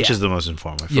 Lunch Yeah. is the most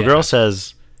informal. If Yeah. a girl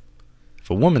says, if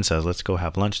a woman says, "Let's go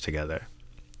have lunch together,"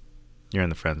 you're in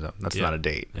the friend zone. That's Yeah. not a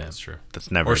date. Yeah, that's true. That's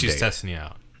never Or a she's date. testing you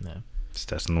out. It's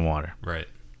testing the water. Right.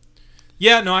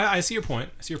 Yeah, no, I see your point.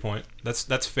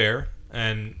 That's fair.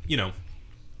 And,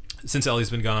 since Ellie's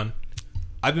been gone,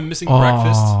 I've been missing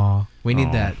breakfast. Aw, we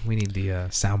need that. We need the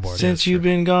soundboard. Since you've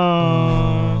been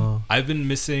gone. I've been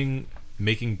missing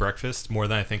making breakfast more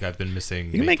than I think I've been missing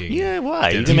You can make, making yeah, why?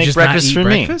 You dinner. can make just not breakfast eat for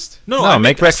breakfast? me. No, I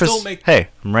make I breakfast. still make- Hey,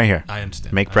 I'm right here. I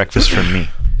understand. Make breakfast for me.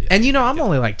 And I'm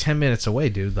only like 10 minutes away,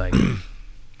 dude. Like,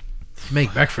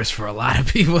 make breakfast for a lot of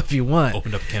people if you want.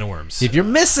 Opened up a can of worms. If you're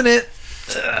missing it,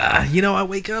 I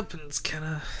wake up and it's kind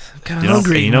of You know,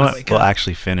 hungry. you know when I what? wake We'll up.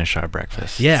 actually finish our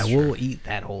breakfast. Yeah, we'll eat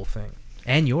that whole thing.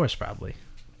 And yours, probably.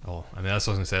 Oh, I mean, that's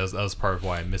what I was going to say. That was part of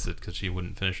why I miss it, because she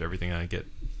wouldn't finish everything and I get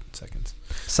seconds.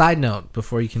 Side note,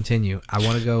 before you continue, I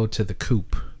want to go to the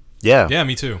coop. Yeah. Yeah,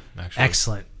 me too, actually.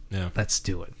 Excellent. Yeah. Let's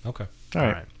do it. Okay. All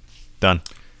right. Done.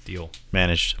 Deal.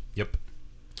 Managed. Yep.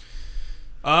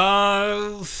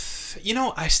 I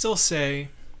still say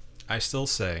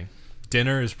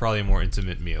dinner is probably a more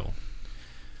intimate meal.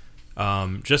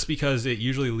 Just because it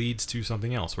usually leads to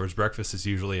something else, whereas breakfast is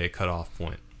usually a cutoff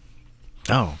point.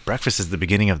 Oh, breakfast is the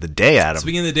beginning of the day, Adam. It's the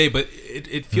beginning of the day, but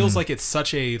it feels like it's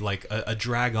such a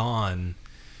drag on.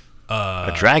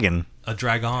 A dragon. A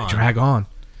drag on. Drag on.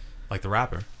 Like the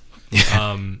rapper.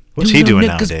 What's he doing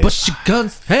niggas nowadays? Bust your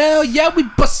guns. Hell yeah, we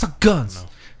bust our guns.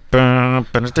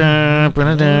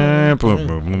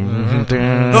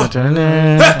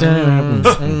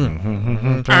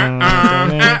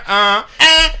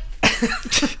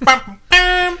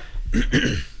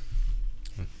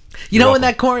 In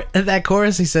that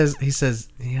chorus, he says,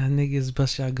 "Yeah, niggas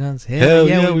bust your guns. Hell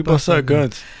yeah, we bust our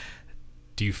guns.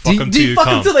 Do you fuck them Do you fuck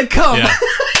them till they come? Yeah.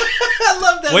 I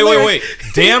love that. Wait. lyric.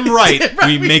 Damn right, Damn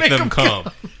right, we make them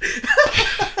come.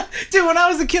 Dude, when I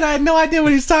was a kid, I had no idea what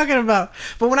he was talking about.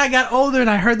 But when I got older and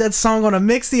I heard that song on a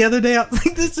mix the other day, I was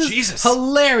like, this is Jesus.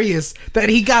 hilarious that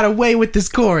he got away with this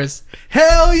chorus.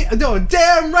 Hell yeah. No,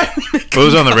 damn right. It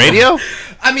was on the radio?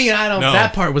 I mean, I don't. No.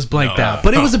 That part was blanked No. out,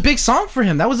 but it was a big song for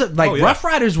him. That was Oh, yeah. Rough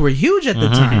Riders were huge at the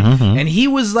time, and he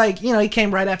was like, he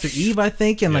came right after Eve, I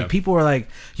think, and Yeah. like people were like,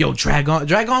 "Yo, Drag On."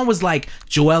 Drag On was like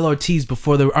Joel Ortiz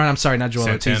before the. Or I'm sorry, not Joel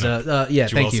Santana. Ortiz. Yeah,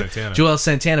 Joel thank you, Santana. Joel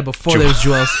Santana. Before there was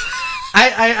Joel's.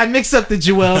 I mix up the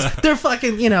Joels. They're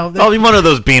fucking, they're Oh, one of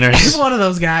those beaners. he's one of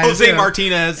those guys. Jose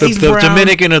Martinez. The, He's the brown.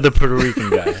 Dominican or the Puerto Rican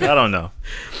guy. I don't know.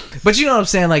 But you know what I'm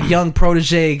saying, like young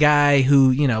protege guy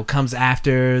who comes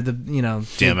after the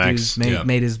DMX.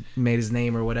 dudes made his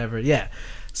name or whatever. Yeah.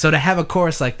 So to have a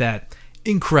chorus like that,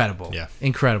 incredible. Yeah.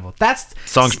 Incredible. That's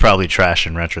Song's probably trash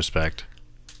in retrospect.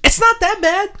 it's not that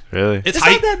bad. Really? It's It's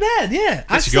hype. not that bad. Yeah.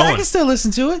 I Gets you going. can still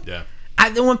listen to it. Yeah.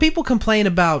 When people complain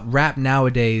about rap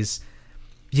nowadays,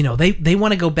 they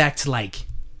want to go back to like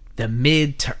the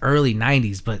mid to early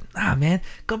 90s, but man,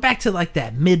 go back to like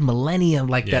that mid millennium,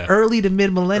 like Yeah. that early to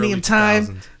mid millennium Early time.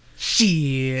 2000s.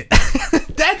 Shit.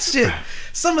 That shit.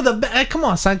 Some of the come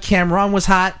on, son. Cameron was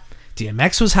hot.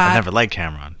 DMX was hot. I never liked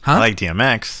Cameron. Huh? I like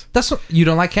DMX. That's what you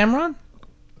don't like Cameron?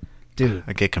 Dude.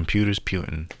 I get computers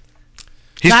putin'.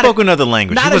 He Not spoke a- another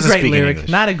language. He Not a wasn't great speaking lyric.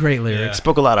 English. Not a great lyric. Yeah.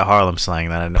 Spoke a lot of Harlem slang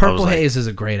that I know. I Purple was like, Haze is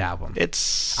a great album. I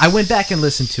I went back and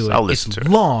listened to it. I'll listen it's to it.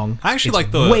 long. I actually It's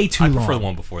like the way too I long. prefer the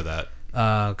one before that.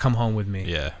 Come Home With Me.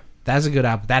 Yeah. That's a good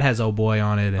album. That has Oh Boy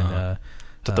on it, and I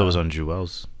thought that was on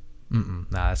Jewel's. nah,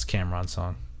 that's Cameron's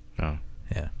song. Oh.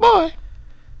 Yeah, Boy.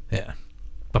 yeah.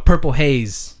 But Purple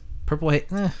Haze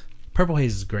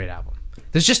is a great album.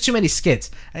 There's just too many skits.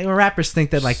 I mean, rappers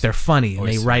think that like they're funny and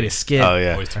Always they too write many. a skit. Oh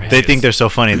yeah, Always too many they skits. think they're so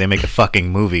funny. They make a fucking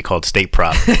movie called State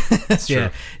Prop Yeah.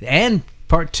 And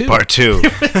part 2. Part 2.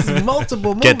 There's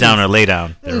multiple movies. Get down or lay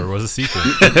down. There was a sequel.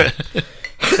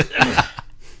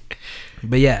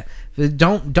 But yeah,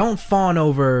 don't fawn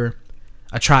over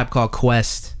a Tribe Called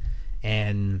Quest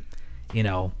and, you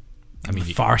know, I mean,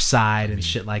 Far Side and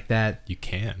shit like that. you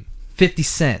can. 50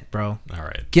 Cent, bro. All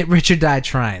right. Get Rich or Die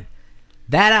Trying.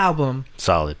 That album,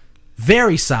 Solid.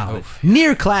 very solid.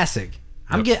 Near classic.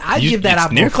 I'd give that It's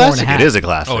album near a 4.5. classic. It is a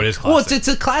classic. Oh, it is Well, classic. it's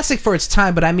a classic for its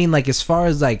time, but I mean, like, as far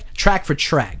as like track for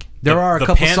track, there are a the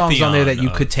couple songs on there that you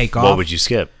pantheon could of- take What off. would you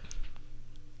skip?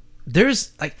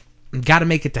 There's like, Gotta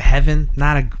Make It to Heaven,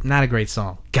 not a great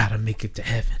song. Gotta make it to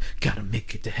heaven, gotta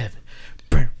make it to heaven.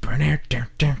 You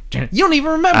don't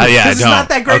even remember. Yeah, I 'cause it's don't. not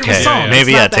that great of Okay, a song. yeah, It's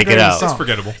maybe, not yeah, that take great it of a out. song. It's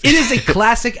forgettable. It is a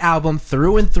classic album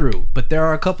through and through, but there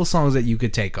are a couple songs that you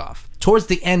could take off. Towards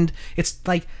the end, it's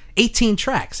like 18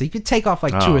 tracks, so you could take off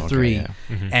like 2 or okay, 3, yeah.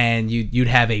 and you'd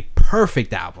have a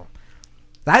perfect album.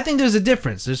 I think there's a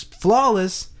difference. There's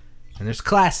flawless and there's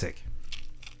classic.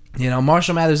 You know,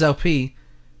 Marshall Mathers LP,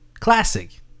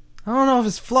 classic. I don't know if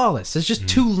it's flawless. It's just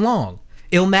too long.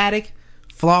 Illmatic,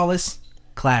 flawless,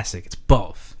 classic. It's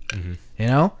both. You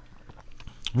know,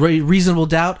 Reasonable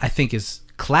Doubt, I think, is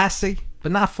classic,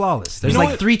 but not flawless. There's You know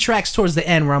like what? 3 tracks towards the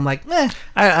end where I'm like, meh.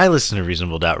 I listened to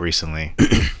Reasonable Doubt recently What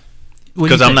do you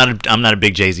because I'm think? not a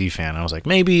big Jay-Z fan. I was like,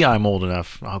 maybe I'm old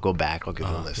enough. I'll go back. I'll give it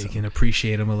a You listen. can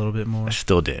appreciate him a little bit more. I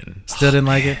still didn't. Still didn't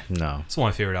like it. No, It's one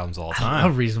of my favorite albums of all I time.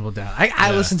 love Reasonable Doubt. I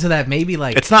Yeah. listen to that maybe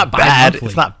like it's not bad. bi-monthly.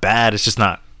 It's not bad. It's just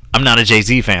not. I'm not a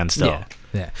Jay-Z fan still. Yeah,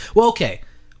 yeah. Well, okay.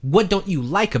 What don't you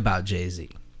like about Jay-Z?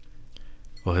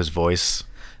 Well, his voice.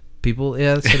 People,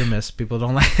 yeah, it's hit or miss. People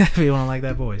don't like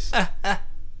that voice.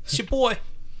 It's your boy.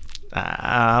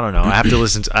 I don't know. I have to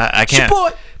listen to. I can't.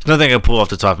 Support. There's nothing I can pull off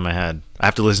the top of my head. I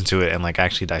have to listen to it and like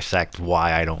actually dissect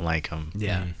why I don't like him.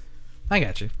 Yeah, I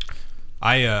got you.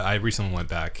 I recently went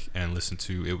back and listened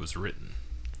to It Was Written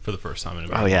for the first time in a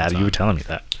very Oh yeah, long time. you were telling me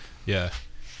that. Yeah,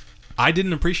 I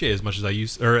didn't appreciate it as much as I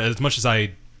used, or as much as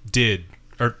I did,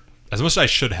 or as much as I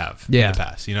should have Yeah. in the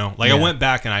past. You know, like Yeah. I went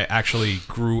back and I actually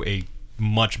grew a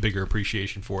much bigger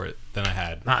appreciation for it than I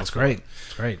had. Nah, it's great.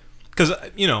 It's great. Because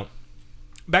you know,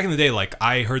 back in the day, like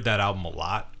I heard that album a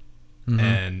lot, Mm-hmm.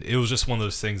 and it was just one of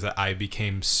those things that I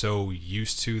became so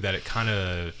used to that it kind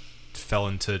of fell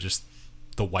into just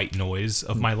the white noise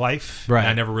of my life. Right. And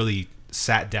I never really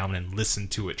sat down and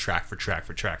listened to it track for track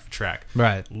for track for track.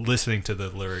 Right. Listening to the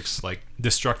lyrics, like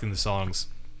deconstructing the songs,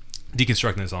 I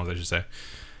should say,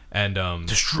 and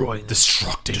Destroying.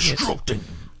 destructing.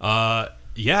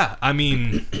 Yeah, I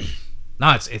mean,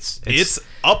 No, it's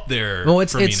up there well,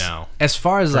 it's for me now. as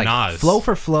far as For like Nas. flow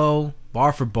for flow,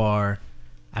 bar for bar.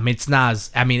 I mean, it's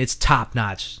Nas. I mean, it's top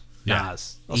notch. Yeah.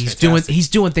 Nas. That's He's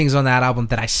fantastic. doing things on that album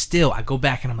that I go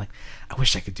back and I'm like, I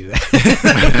wish I could do that.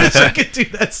 I wish I could do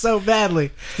that so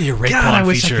badly. The Raekwon God, I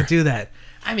wish I feature. could do that.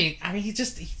 I mean,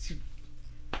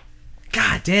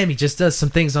 God damn, he just does some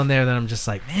things on there that I'm just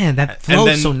like, man, that flows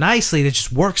then- so nicely. That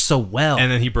just works so well.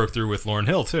 And then he broke through with Lauryn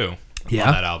Hill too. Yeah.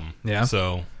 On that album. Yeah.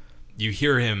 So you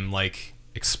hear him like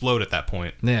explode at that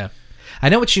point. Yeah, I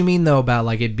know what you mean though about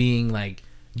like it being like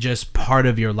just part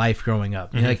of your life growing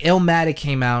up. You know, like Illmatic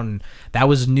came out and that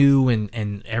was new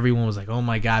and everyone was like, oh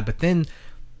my god. But then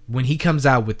when he comes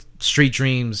out with Street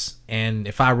Dreams and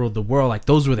If I Ruled the World, like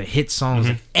those were the hit songs.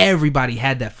 Like everybody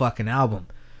had that fucking album.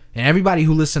 And everybody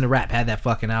who listened to rap had that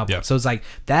fucking album. Yep. So it's like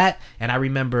that. And I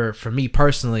remember for me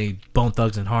personally, Bone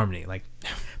Thugs and Harmony. Like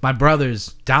my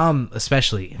brothers, Dom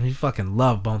especially, he fucking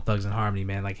loved Bone Thugs and Harmony,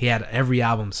 man. Like he had every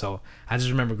album. So I just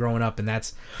remember growing up, and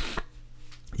that's,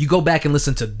 you go back and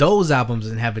listen to those albums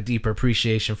and have a deeper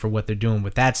appreciation for what they're doing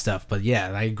with that stuff. But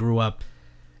yeah, I grew up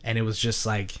and it was just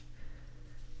like,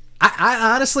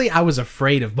 I honestly, I was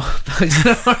afraid of Bone Thugs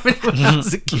and Harmony when I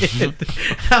was a kid.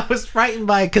 I was frightened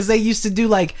by it because they used to do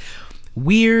like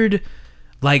weird,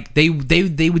 like they would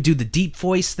do the deep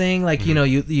voice thing, like you know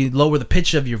you lower the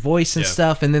pitch of your voice and Yeah.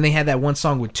 stuff, and then they had that one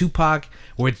song with Tupac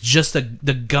where it's just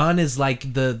the gun is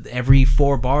like the every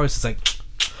 4 bars it's like,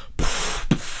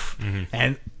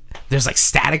 and there's like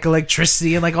static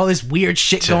electricity and like all this weird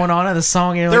shit going on in the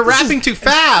song. And you're They're like, this rapping is- too it's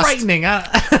fast. frightening. I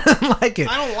don't like it.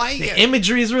 I don't like the it.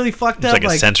 imagery is really fucked It's up. like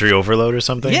a sensory overload or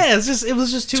something. Yeah, it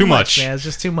was just too Too much, much. man. It's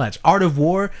just too much. Art of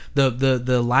War,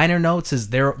 the liner notes is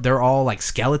they're all like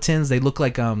skeletons. They look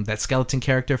like that skeleton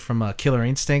character from Killer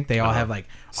Instinct. They all have like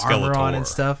armor on and Skeletor.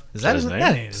 stuff. Is that that his his name?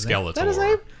 That ain't his name. Is that his Skeletor.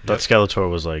 name? But Skeletor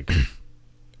was like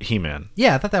He-Man.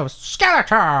 Yeah, I thought that was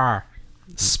Skeletor.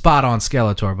 Spot on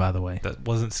Skeletor, by the way. That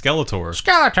wasn't Skeletor.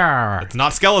 Skeletor. It's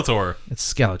not Skeletor.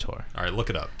 It's Skeletor. All right, look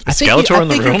it up. I think Skeletor in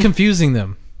the you're room? confusing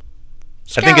them.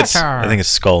 I think it's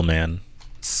Skeletor.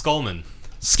 Skullman.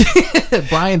 Skullman.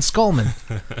 Brian Skullman.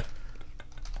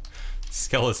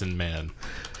 Skeleton Man.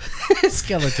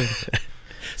 Skeleton.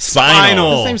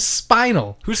 Spinal. His name's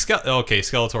Spinal, Who's okay,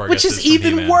 Skeletor, I which guess, is from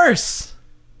even He-Man. worse.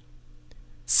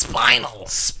 Spinal.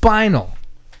 Spinal.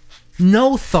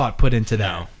 No thought put into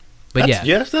that. No. But yeah.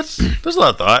 Yes, there's a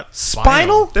lot of thought.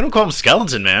 Spinal? They don't call him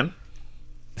Skeleton Man.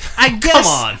 I guess.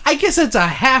 on. I guess it's a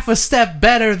half a step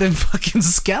better than fucking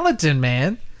Skeleton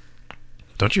Man.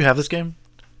 Don't you have this game?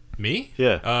 Me?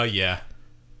 Yeah. Yeah.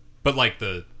 But like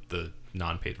the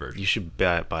non-paid version. You should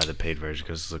buy the paid version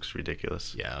because it looks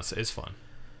ridiculous. Yeah, it's fun.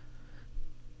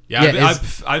 Yeah, Yeah,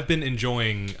 I've been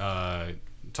enjoying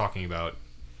talking about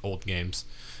old games.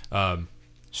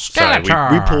 Sorry,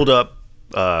 we pulled up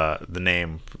the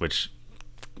name, which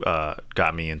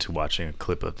got me into watching a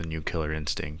clip of the new Killer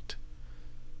Instinct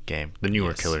game, the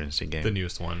newer Yes. Killer Instinct game, The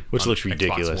newest one, which on looks Xbox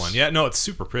ridiculous. One. Yeah, no, it's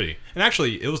super pretty. And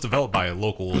actually, it was developed by a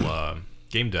local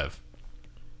game dev.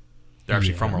 They're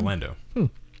actually from Orlando.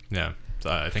 Yeah,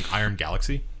 I think Iron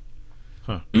Galaxy.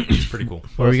 Huh. It's pretty cool.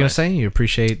 What were you gonna say? You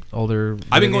appreciate older?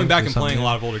 I've been video going games back or and playing something? a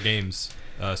lot of older games,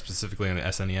 specifically on the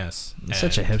SNES. He's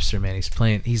such a And hipster,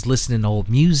 man. He's listening to old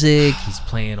music. He's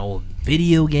playing old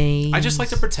video games. I just like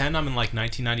to pretend I'm in like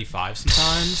 1995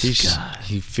 sometimes.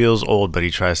 He feels old, but he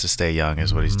tries to stay young.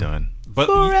 Is what he's doing. But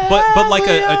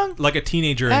like a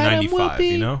teenager in Adam will '95, be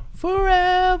you know.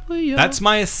 Forever young. That's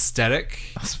my aesthetic.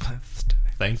 That's my aesthetic.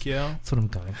 Thank you. That's what I'm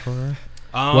going for.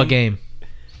 Um, What game?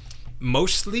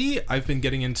 Mostly, I've been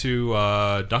getting into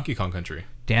Donkey Kong Country.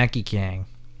 Donkey Kong.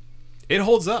 It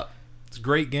holds up. It's a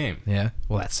great game. Yeah.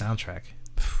 Well, that soundtrack.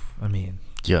 I mean,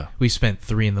 Yeah, we spent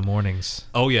 3 in the mornings.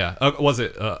 Oh yeah, was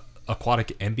it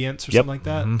Aquatic Ambience or Yep. something like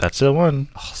that? that's the one.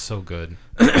 Oh, so good.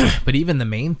 But even the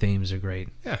main themes are great.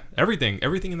 Yeah, everything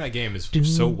in that game is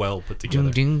so well put together.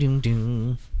 Ding, ding,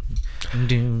 ding, ding,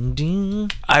 ding,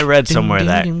 ding. I read somewhere Ding,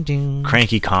 that ding, ding, ding.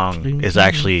 Cranky Kong is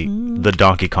actually the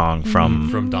Donkey Kong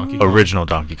from Donkey Kong. original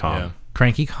Donkey Yeah. Kong.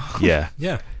 Cranky Kong. Yeah.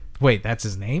 Yeah. Wait, that's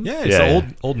his name? Yeah, it's Yeah.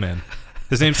 the old man.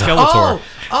 His name's Skeletor.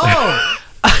 Oh.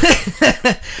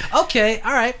 Okay.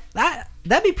 All right.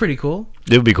 That'd be pretty cool.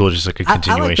 It would be cool, just like a I like the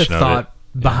continuation of thought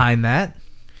behind that.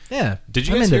 Yeah. Did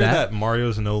you I'm guys into hear that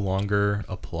Mario's no longer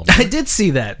a plumber? I did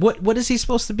see that. What is he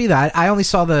supposed to be? That I only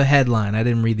saw the headline. I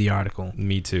didn't read the article.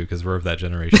 Me too, because we're of that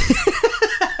generation.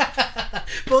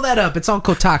 Pull that up. It's on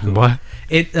Kotaku. What?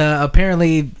 It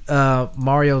apparently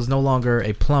Mario's no longer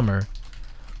a plumber.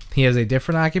 He has a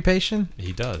different occupation.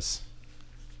 He does.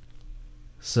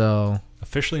 So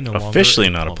Officially no longer. Officially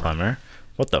not a plumber.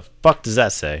 What the fuck does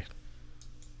that say?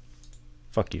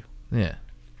 Fuck you. yeah.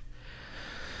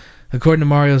 According to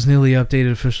Mario's newly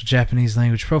updated official Japanese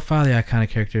language profile, the iconic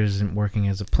character isn't working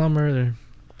as a plumber,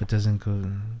 but doesn't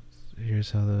go.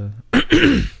 Here's how the.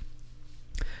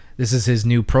 This is his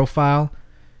new profile.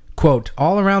 Quote,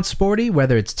 all around sporty,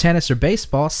 whether it's tennis or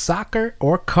baseball, soccer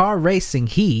or car racing,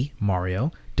 he,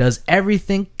 Mario, does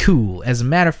everything cool. As a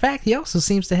matter of fact, he also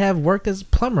seems to have worked as a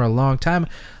plumber a long time.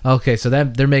 Okay, so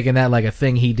that they're making that like a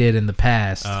thing he did in the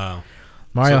past.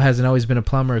 Mario hasn't always been a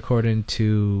plumber, according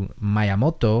to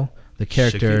Miyamoto. The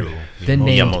character, Shigeru then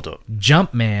named Miyamoto.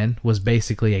 Jumpman, was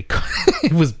basically a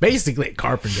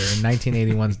carpenter in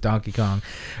 1981's Donkey Kong.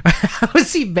 How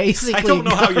was he basically? I don't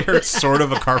know how you're sort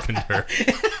of a carpenter.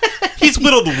 He's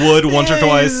whittled wood once or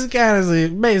twice. He's kind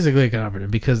of basically a carpenter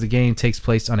because the game takes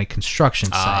place on a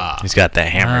construction site. He's got that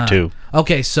hammer too.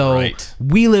 Okay, so Right.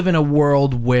 we live in a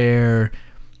world where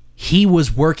he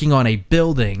was working on a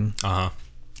building,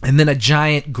 and then a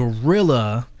giant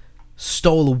gorilla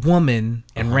stole a woman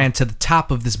and ran to the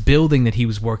top of this building that he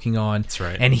was working on. That's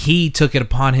right. And he took it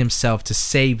upon himself to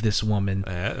save this woman.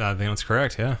 I think that's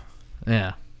correct. Yeah.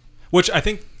 Yeah. Which I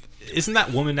think isn't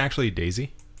that woman actually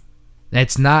Daisy?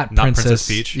 It's not Princess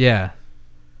Peach? Yeah.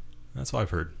 That's what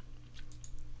I've heard.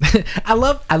 I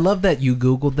love that you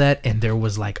Googled that and there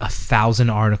was like 1,000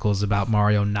 articles about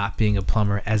Mario not being a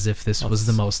plumber as if this was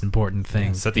the most important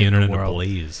thing. Set the in internet world.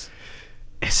 ablaze.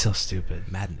 It's so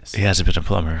stupid. Madness. He hasn't been a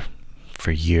plumber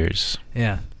for years.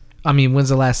 Yeah. I mean, when's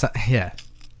the last time? Yeah.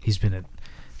 He's been a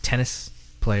tennis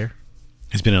player.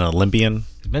 He's been an Olympian.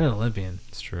 He's been an Olympian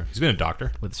It's true. He's been a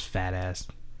doctor. with his fat ass.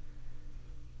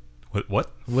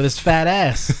 What? With his fat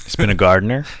ass. He's been a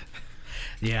gardener.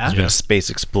 Yeah. He's been a space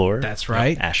explorer. That's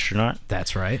right. Astronaut.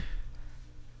 That's right.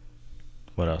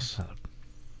 What else?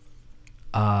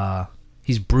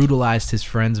 He's brutalized his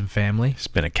friends and family. He's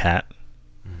been a cat.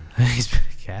 He's been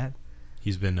a cat.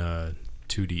 He's been a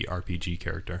 2D RPG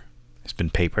character. He's been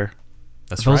paper.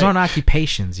 That's Those right. aren't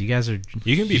occupations. You guys are.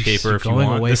 You can be you're paper if you going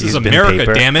want. away This from- is He's been America,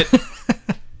 paper. damn it.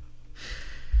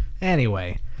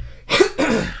 Anyway,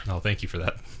 Oh, thank you for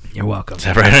that. you're welcome. Is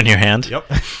that right on your hand? Yep.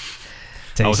 I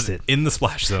Taste was it. in the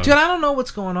splash zone. Dude, I don't know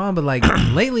what's going on, but like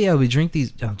lately I'll drink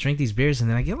these beers and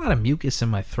then I get a lot of mucus in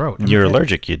my throat. You're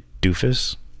allergic, you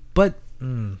doofus. But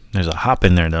There's a hop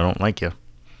in there that don't like you.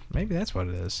 maybe that's what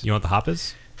it is. You know what the hop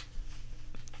is?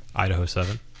 Idaho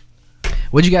 7.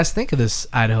 What'd you guys think of this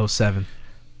Idaho 7?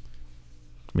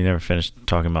 We never finished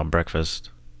talking about breakfast.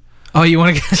 Oh, you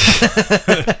want to?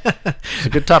 It's a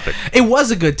good topic. It was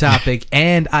a good topic,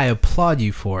 and I applaud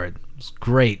you for it. It was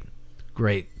great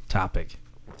topic.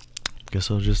 Guess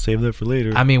I'll just save that for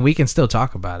later. I mean, we can still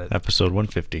talk about it. Episode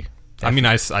 150. I mean,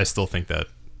 I still think that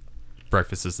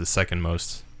breakfast is the second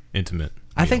most intimate.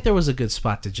 I meal. think there was a good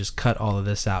spot to just cut all of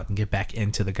this out and get back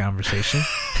into the conversation.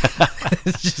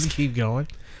 Just keep going.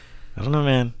 I don't know,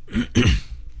 man.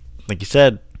 Like you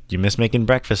said, you miss making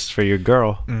breakfast for your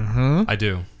girl. Mm-hmm. I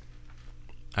do.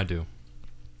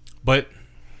 But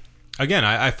again,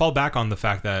 I fall back on the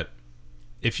fact that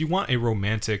if you want a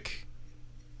romantic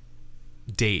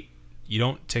date, you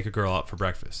don't take a girl out for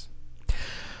breakfast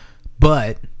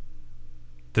But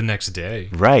the next day.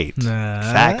 Right.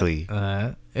 Exactly.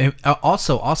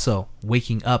 Also,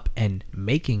 waking up and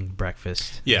making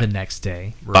breakfast Yeah. the next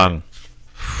day. Bang.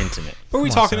 Intimate. But are we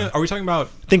Come on, talking? son. Are we talking about?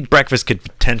 I think breakfast could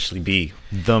potentially be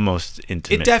the most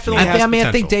intimate. It definitely meal. has I think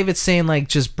potential. David's saying like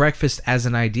just breakfast as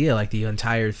an idea, like the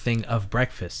entire thing of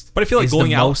breakfast. But I feel like is going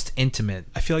the out- most intimate.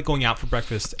 I feel like going out for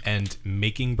breakfast and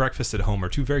making breakfast at home are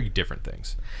two very different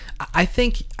things. I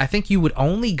think you would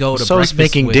only go to So is breakfast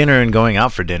making with, dinner and going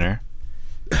out for dinner.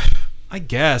 I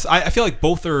guess. I feel like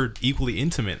both are equally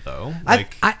intimate, though.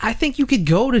 Like, I think you could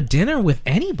go to dinner with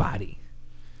anybody.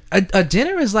 A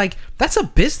dinner is like that's a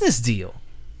business deal.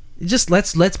 Just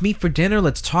let's meet for dinner.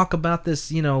 Let's talk about this.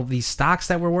 These stocks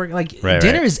that we're working. Like Right,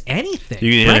 dinner right. is anything.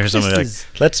 You can hear Breakfast somebody like, is-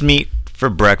 let's meet for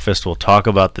breakfast. We'll talk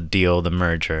about the deal, the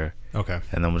merger, okay.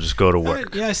 and then we'll just go to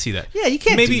work. Yeah, I see that. Yeah, you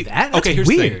can't do that. That's okay, here's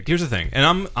the weird. thing. Here's the thing,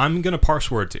 and I'm gonna parse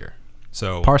words here.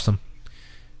 So parse them.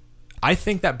 I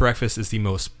think that breakfast is the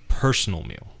most personal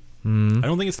meal. I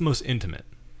don't think it's the most intimate.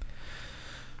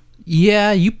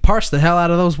 Yeah, you parse the hell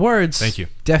out of those words. Thank you.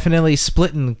 Definitely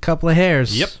splitting a couple of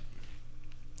hairs. Yep.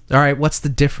 All right, what's the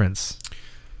difference?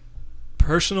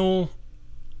 Personal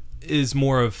is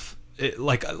more of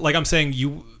like I'm saying.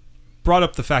 You brought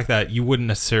up the fact that you wouldn't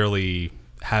necessarily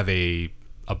have a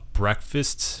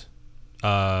breakfast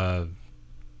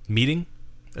meeting.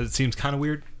 It seems kind of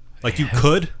weird. Like you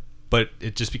could, but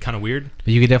it'd just be kind of weird.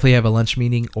 You could definitely have a lunch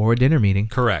meeting or a dinner meeting.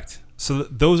 Correct. So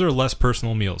those are less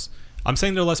personal meals. I'm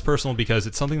saying they're less personal because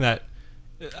it's something that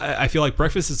I feel like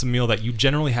breakfast is a meal that you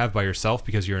generally have by yourself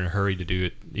because you're in a hurry to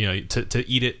do it. To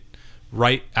eat it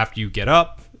right after you get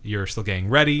up. You're still getting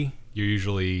ready. You're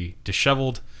usually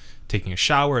disheveled, taking a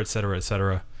shower, etc.,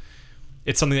 etc.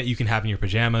 It's something that you can have in your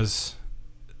pajamas.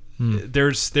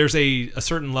 There's a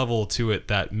certain level to it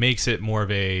that makes it more of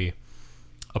a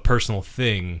personal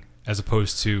thing as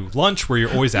opposed to lunch where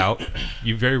you're always out.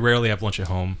 You very rarely have lunch at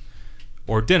home,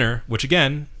 or dinner, which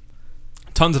again,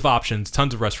 tons of options,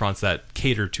 tons of restaurants that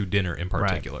cater to dinner in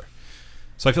particular.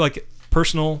 So I feel like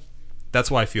personal, that's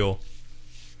why I feel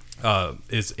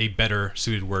is a better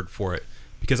suited word for it.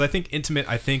 Because I think intimate,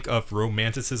 I think of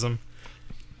romanticism.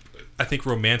 I think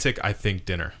romantic, I think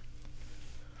dinner.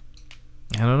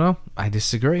 I don't know. I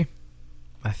disagree.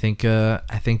 I think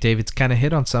David's kind of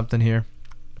hit on something here.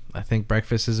 I think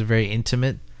breakfast is a very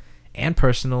intimate and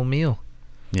personal meal.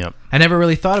 Yep. I never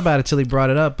really thought about it till he brought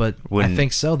it up, but I Wouldn't-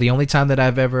 think so. The only time that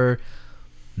I've ever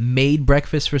made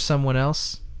breakfast for someone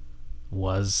else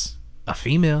was a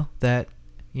female that,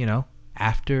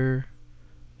 after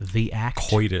the act.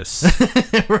 Coitus.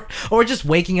 or just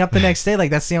waking up the next day. Like,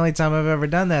 that's the only time I've ever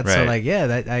done that. So, Right. like, yeah,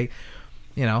 that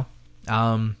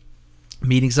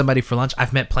meeting somebody for lunch.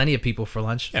 I've met plenty of people for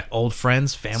lunch. Yeah. Old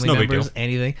friends, family no big members, deal.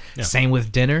 anything. Yeah. Same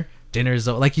with dinner. Dinner is,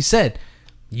 like you said,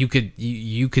 you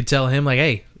could tell him, like,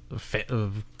 hey,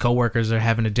 coworkers are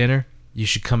having a dinner. You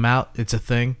should come out. It's a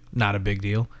thing. Not a big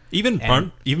deal. Even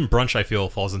And- brunch, I feel,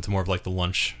 falls into more of like the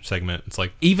lunch segment. It's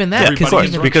like, Even that. Yeah, Everybody of course.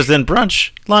 can brunch. Because then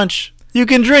brunch, lunch, you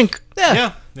can drink.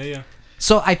 Yeah. yeah.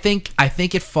 So I think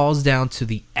it falls down to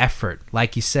the effort,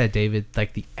 like you said, David,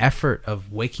 like the effort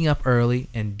of waking up early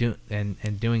and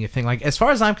doing a thing. Like, as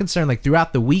far as I'm concerned, like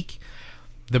throughout the week,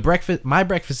 my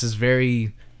breakfast is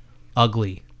very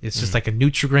ugly. It's just like a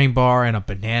Nutri-Grain bar and a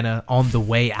banana on the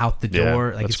way out the door.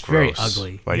 Like, that's it's very gross.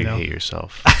 ugly. Why do you know? hate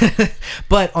yourself?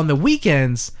 But on the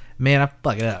weekends, man, I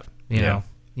fuck it up. You Yeah. know,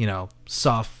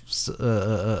 soft,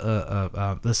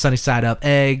 the sunny side up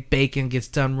egg, bacon gets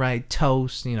done right,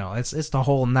 toast. It's the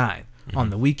whole nine on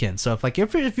the weekend. So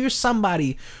if you're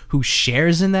somebody who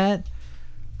shares in that,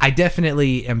 I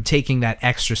definitely am taking that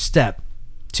extra step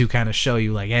to kind of show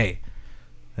you, like, hey,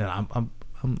 I'm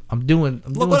doing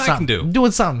Look what something. I can do. I'm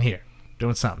doing something here.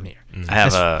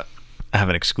 I have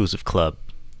an exclusive club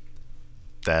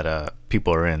that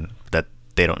people are in that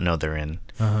they don't know they're in,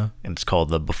 and it's called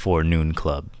the Before Noon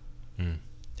Club, and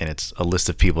it's a list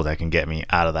of people that can get me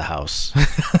out of the house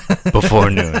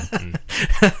before noon.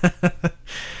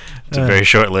 It's a very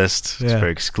short list. It's a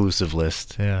very exclusive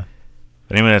list. Yeah.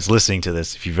 Anyone that's listening to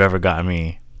this, if you've ever gotten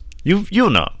me, you'll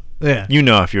know. Yeah. You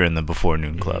know if you're in the Before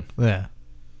Noon Club. Yeah.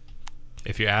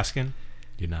 If you're asking,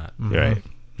 you're not. Right.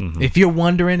 Mm-hmm. If you're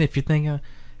wondering, if you're thinking,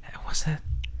 hey, what's that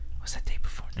day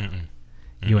before?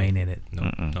 You ain't in it.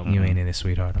 No. You ain't in it,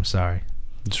 sweetheart. I'm sorry.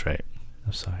 That's right.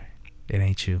 I'm sorry. It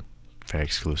ain't you. Very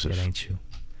exclusive. It ain't you.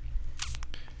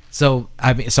 So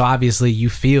obviously you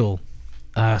feel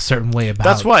a certain way about.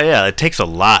 That's why, it takes a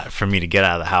lot for me to get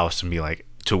out of the house and be like,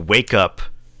 to wake up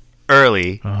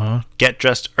early, get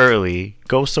dressed early,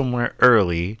 go somewhere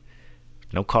early,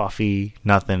 no coffee,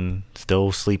 nothing,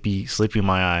 still sleepy in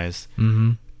my eyes,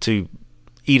 to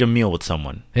eat a meal with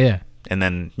someone. Yeah. And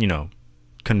then,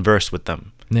 converse with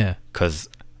them. Yeah. Because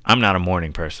I'm not a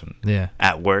morning person. Yeah.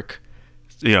 At work,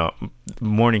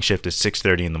 morning shift is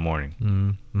 6:30 in the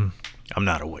morning. I'm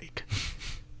not awake.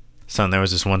 Son, there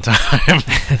was this one time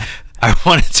I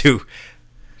wanted to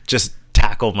just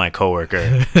tackle my coworker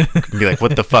and be like,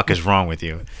 what the fuck is wrong with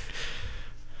you?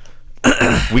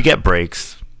 We get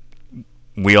breaks.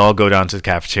 We all go down to the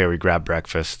cafeteria. We grab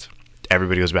breakfast.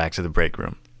 Everybody goes back to the break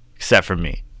room, except for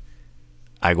me.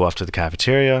 I go off to the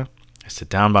cafeteria. I sit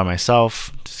down by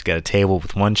myself, just get a table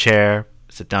with one chair,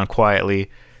 sit down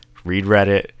quietly, read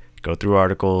Reddit, go through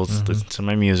articles, listen to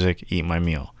my music, eat my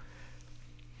meal.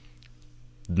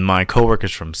 My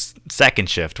coworkers from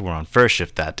second shift were on first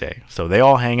shift that day, so they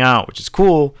all hang out, which is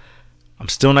cool. I'm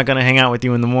still not gonna hang out with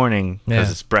you in the morning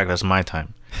because it's breakfast my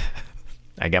time.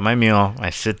 I get my meal, I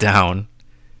sit down,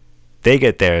 they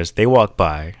get theirs, they walk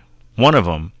by. One of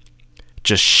them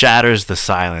just shatters the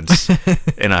silence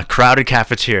in a crowded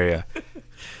cafeteria.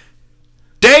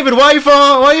 David, why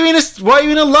are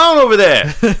you in alone over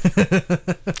there?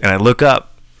 And I look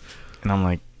up, and I'm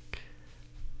like,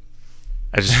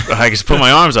 I just put my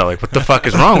arms out, like, what the fuck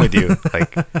is wrong with you?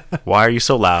 Like, why are you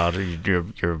so loud?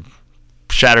 You're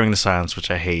shattering the silence, which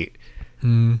I hate.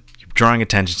 You're drawing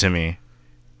attention to me,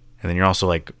 and then you're also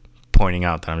like pointing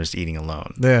out that I'm just eating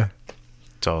alone. Yeah.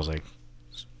 So I was like,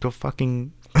 go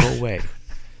away.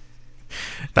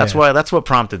 That's what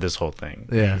prompted this whole thing.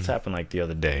 Yeah. It's happened like the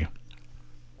other day.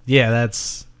 Yeah,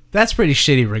 that's pretty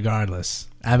shitty regardless.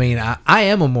 I mean, I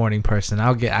am a morning person.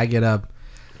 I get up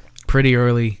pretty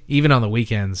early, even on the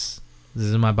weekends.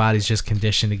 My body's just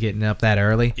conditioned to getting up that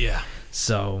early. Yeah.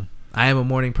 So I am a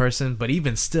morning person, but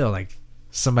even still, like,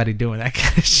 somebody doing that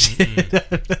kind of shit,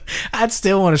 I'd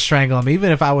still want to strangle them.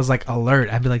 Even if I was like alert,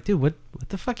 I'd be like, dude, what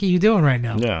the fuck are you doing right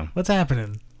now? Yeah. What's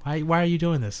happening? Why are you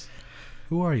doing this?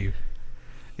 Who are you?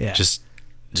 Yeah. Just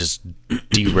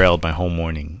derailed my whole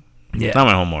morning. Yeah. Not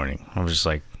my whole morning. I was just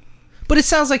like, but it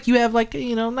sounds like you have, like,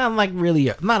 not like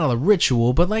really not a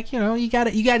ritual, but like, you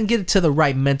gotta get it to the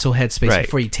right mental headspace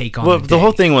before you take on. The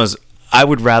whole thing was, I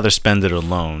would rather spend it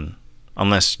alone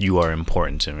unless you are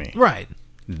important to me. Right.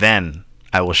 Then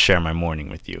I will share my morning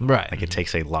with you. Right. Like, it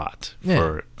takes a lot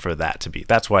Yeah. for that to be.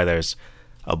 That's why there's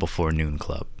a Before Noon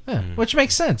Club. Yeah, which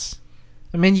makes sense.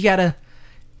 I mean, you gotta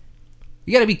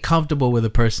be comfortable with a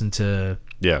person to,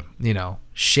 Yeah.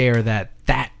 share that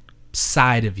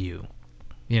side of you,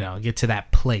 get to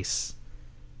that place,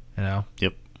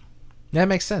 Yep. That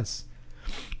makes sense.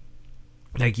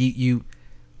 Like, you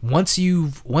once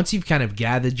you've kind of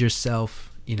gathered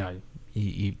yourself,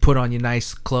 you put on your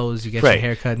nice clothes, you get your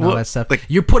haircut and all that stuff. Like,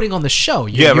 you're putting on the show.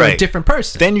 You're a different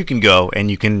person. Then you can go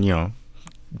and you can,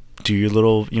 do your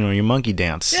little, your monkey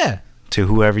dance. Yeah. To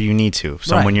whoever you need to.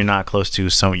 Someone you're not close to,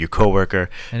 your coworker,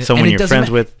 someone you're friends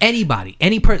with. Anybody,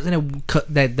 any person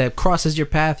that crosses your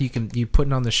path, you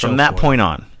putting on the show. From that point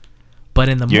on. But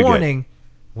in the You're morning,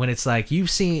 when it's like you're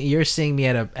seeing me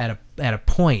at a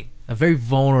point, a very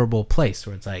vulnerable place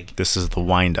where it's like, this is the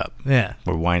wind up. Yeah.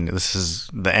 We're winding. This is,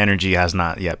 the energy has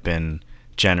not yet been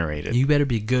generated. You better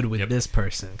be good with this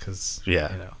person, because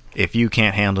if you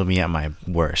can't handle me at my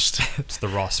worst, It's the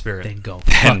raw spirit. then go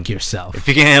fuck yourself. if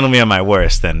you can't handle me at my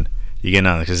worst, then you get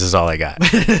none, because this is all I got.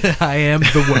 I am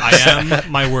the worst. I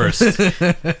am my worst.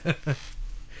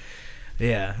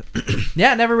 Yeah.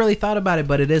 Yeah, I never really thought about it,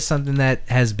 but it is something that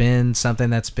has been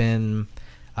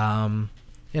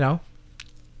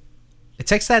it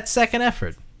takes that second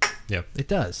effort. Yep. It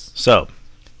does. So,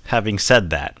 having said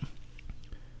that,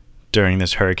 during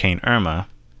this Hurricane Irma,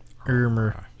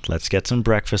 let's get some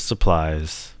breakfast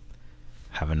supplies.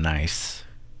 Have a nice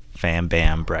fam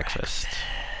bam breakfast.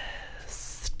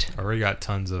 I already got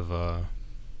tons of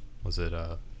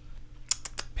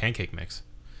pancake mix.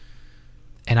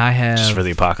 And I have Just for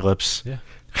the apocalypse. Yeah.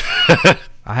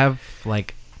 I have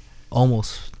like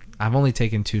I've only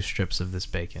taken 2 strips of this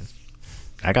bacon.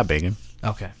 I got bacon.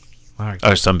 Okay. All right.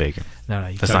 Oh, some bacon. No, you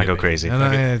Let's can't not get go bacon. crazy. No,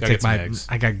 Gotta take get some my. eggs.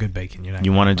 I got good bacon. You're not.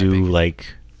 You want to gonna do get my bacon. like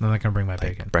I'm not gonna bring my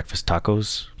bacon. breakfast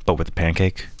tacos, but with a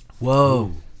pancake?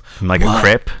 Whoa. Like What? a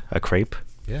crepe? A crepe?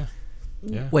 Yeah.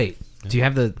 Yeah. Wait. Do you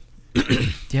have the? Do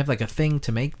you have like a thing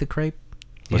to make the crepe?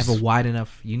 Do you have What's- a wide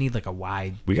enough? You need like a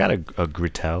wide. We got a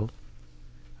griddle.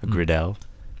 A griddle.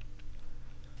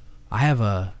 I have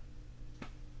a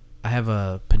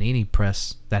panini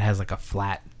press that has like a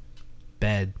flat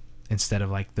bed instead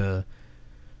of like the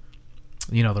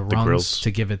rungs grills. to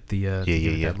give it the to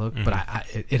give it yeah. that look. But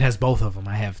it has both of them.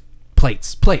 I have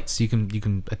plates. You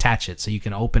can attach it so you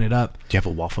can open it up. Do you have a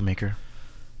waffle maker?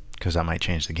 Because that might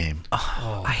change the game.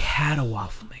 Oh, I had a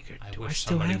waffle maker. I Do I wish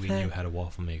still somebody have we that? knew had a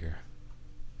waffle maker.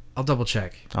 I'll double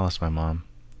check. I'll ask my mom.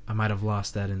 I might have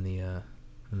lost that in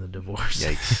the divorce.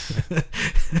 Yikes.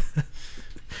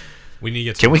 We need to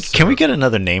get. Can we syrup. get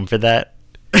another name for that?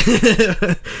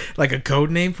 Like a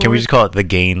code name for Can we it? just call it the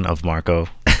gain of Marco?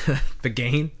 The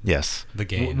gain? Yes. the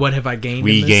game? What have I gained?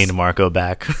 We in this? gained Marco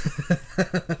back.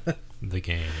 The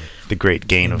game? The great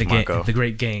gain of the Marco. the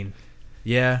great gain.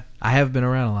 Yeah, I have been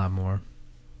around a lot more.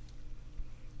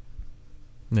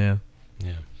 Yeah.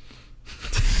 Yeah.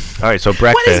 All right, so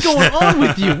breakfast. What is going on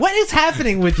with you? What is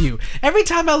happening with you? Every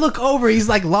time I look over, he's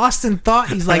like lost in thought.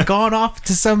 He's like gone off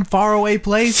to some faraway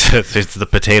place. It's the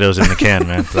potatoes in the can,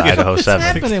 man. The Idaho What's 7.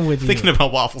 happening with you? Thinking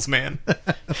about waffles, man.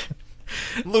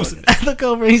 Losing it. I look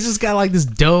over and he's just got like this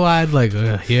doe-eyed, like,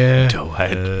 yeah.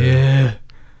 Doe-eyed.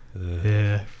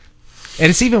 Yeah. And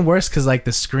it's even worse because like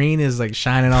the screen is like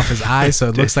shining off his eyes, so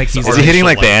it looks like he's Is he hitting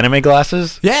like the anime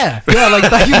glasses? yeah,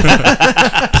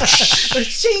 like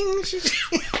Shing, shing,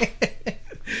 shing.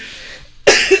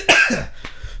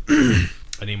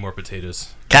 I need more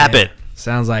potatoes. Cap Yeah, it.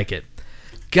 Sounds like it,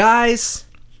 guys.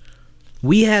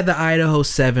 We had the Idaho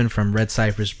 7 from Red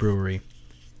Cypress Brewery,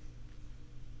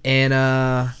 and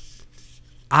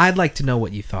I'd like to know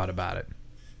what you thought about it.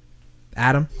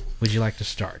 Adam, would you like to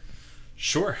start?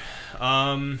 Sure.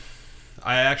 I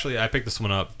picked this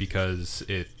one up because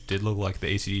it did look like the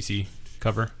AC/DC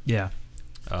cover, Yeah.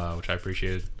 which I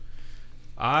appreciated.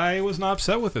 I was not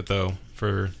upset with it though,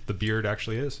 for the beer it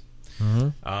actually is.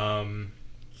 Mm-hmm.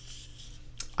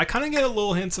 I kind of get a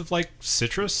little hints of like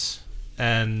citrus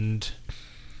and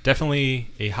definitely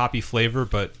a hoppy flavor,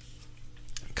 but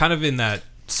kind of in that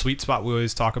sweet spot we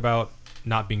always talk about,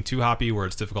 not being too hoppy where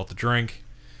it's difficult to drink.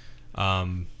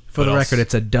 For the record,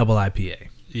 it's a double IPA.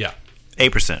 yeah,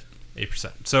 8%.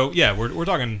 8%. So yeah, we're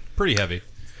talking pretty heavy.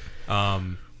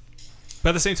 But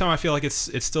at the same time, I feel like it's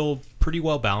still pretty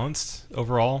well balanced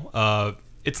overall.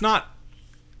 It's not.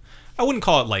 I wouldn't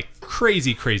call it like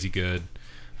crazy good,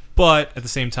 but at the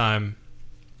same time,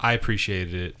 I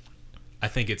appreciated it. I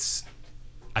think it's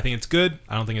good.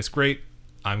 I don't think it's great.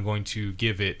 I'm going to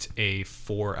give it a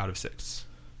 4 out of 6.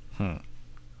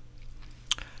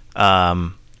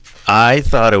 I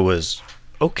thought it was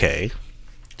okay.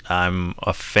 I'm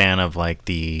a fan of like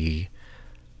the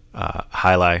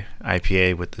Highlight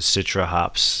IPA with the Citra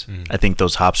hops. I think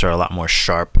those hops are a lot more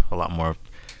sharp, a lot more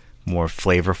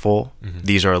flavorful.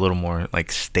 These are a little more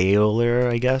like staler,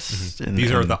 I guess.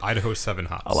 These are the Idaho 7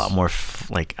 hops. a lot more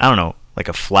like I don't know, like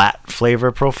a flat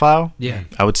flavor profile. Yeah.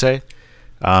 I would say.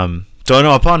 So I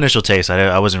know upon initial taste,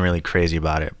 I wasn't really crazy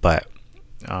about it, but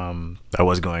I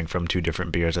was going from 2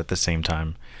 different beers at the same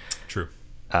time. True.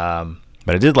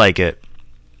 But I did like it.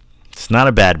 It's not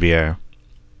a bad beer.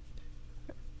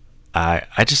 I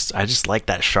just like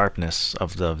that sharpness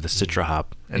of the Citra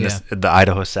hop, and Yeah. the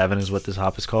Idaho 7 is what this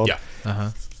hop is called. Yeah. Uh-huh.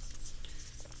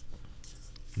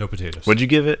 No potatoes. What'd you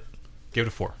give it? Give it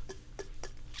a 4.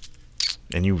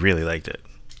 And you really liked it.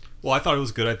 Well, I thought it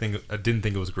was good. I didn't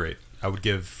think it was great. I would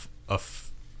give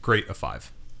great a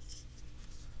 5.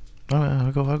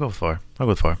 I'll go with 4. I'll go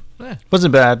with 4. Yeah.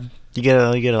 Wasn't bad. You get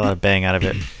a lot of bang out of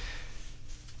it.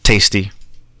 Tasty,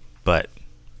 but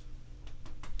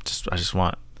I just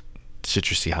want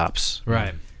citrusy hops.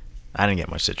 Right. I didn't get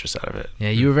much citrus out of it. Yeah,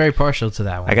 you were very partial to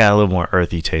that one. I got a little more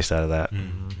earthy taste out of that.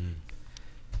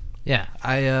 Yeah,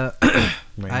 I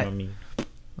I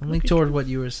lean toward what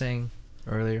you were saying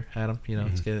earlier, Adam. You know,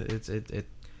 it's good.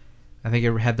 I think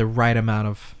it had the right amount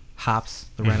of hops,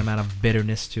 the right amount of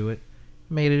bitterness to it.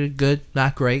 Made it good,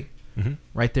 not great. Mm-hmm.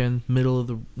 Right there in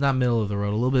not middle of the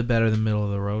road, a little bit better than middle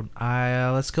of the road.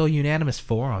 Let's go unanimous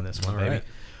 4 on this one, All baby. right.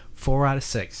 4 out of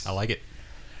 6. I like it.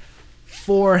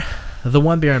 For the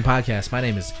One Beer In podcast, my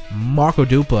name is Marco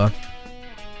Dupa.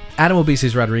 Adam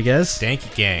Obeses Rodriguez. Thank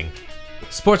you, gang.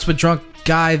 Sports with Drunk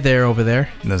Guy there over there.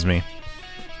 That's me.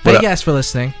 Thank What you guys for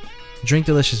listening. Drink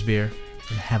delicious beer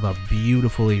and have a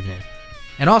beautiful evening.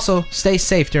 And also, stay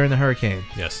safe during the hurricane.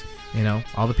 Yes. You know,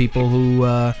 all the people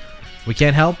who we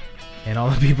can't help and all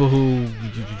the people who,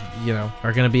 you know,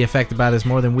 are going to be affected by this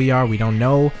more than we are. We don't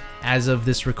know as of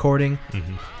this recording.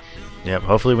 Mm-hmm. Yep.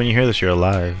 Hopefully, when you hear this, you're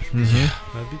alive.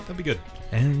 Mm-hmm. That'd be good.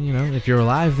 And, you know, if you're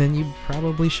alive, then you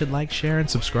probably should like, share, and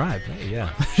subscribe. Hey,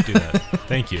 yeah. We should do that.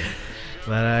 Thank you.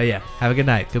 But, yeah, have a good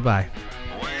night. Goodbye.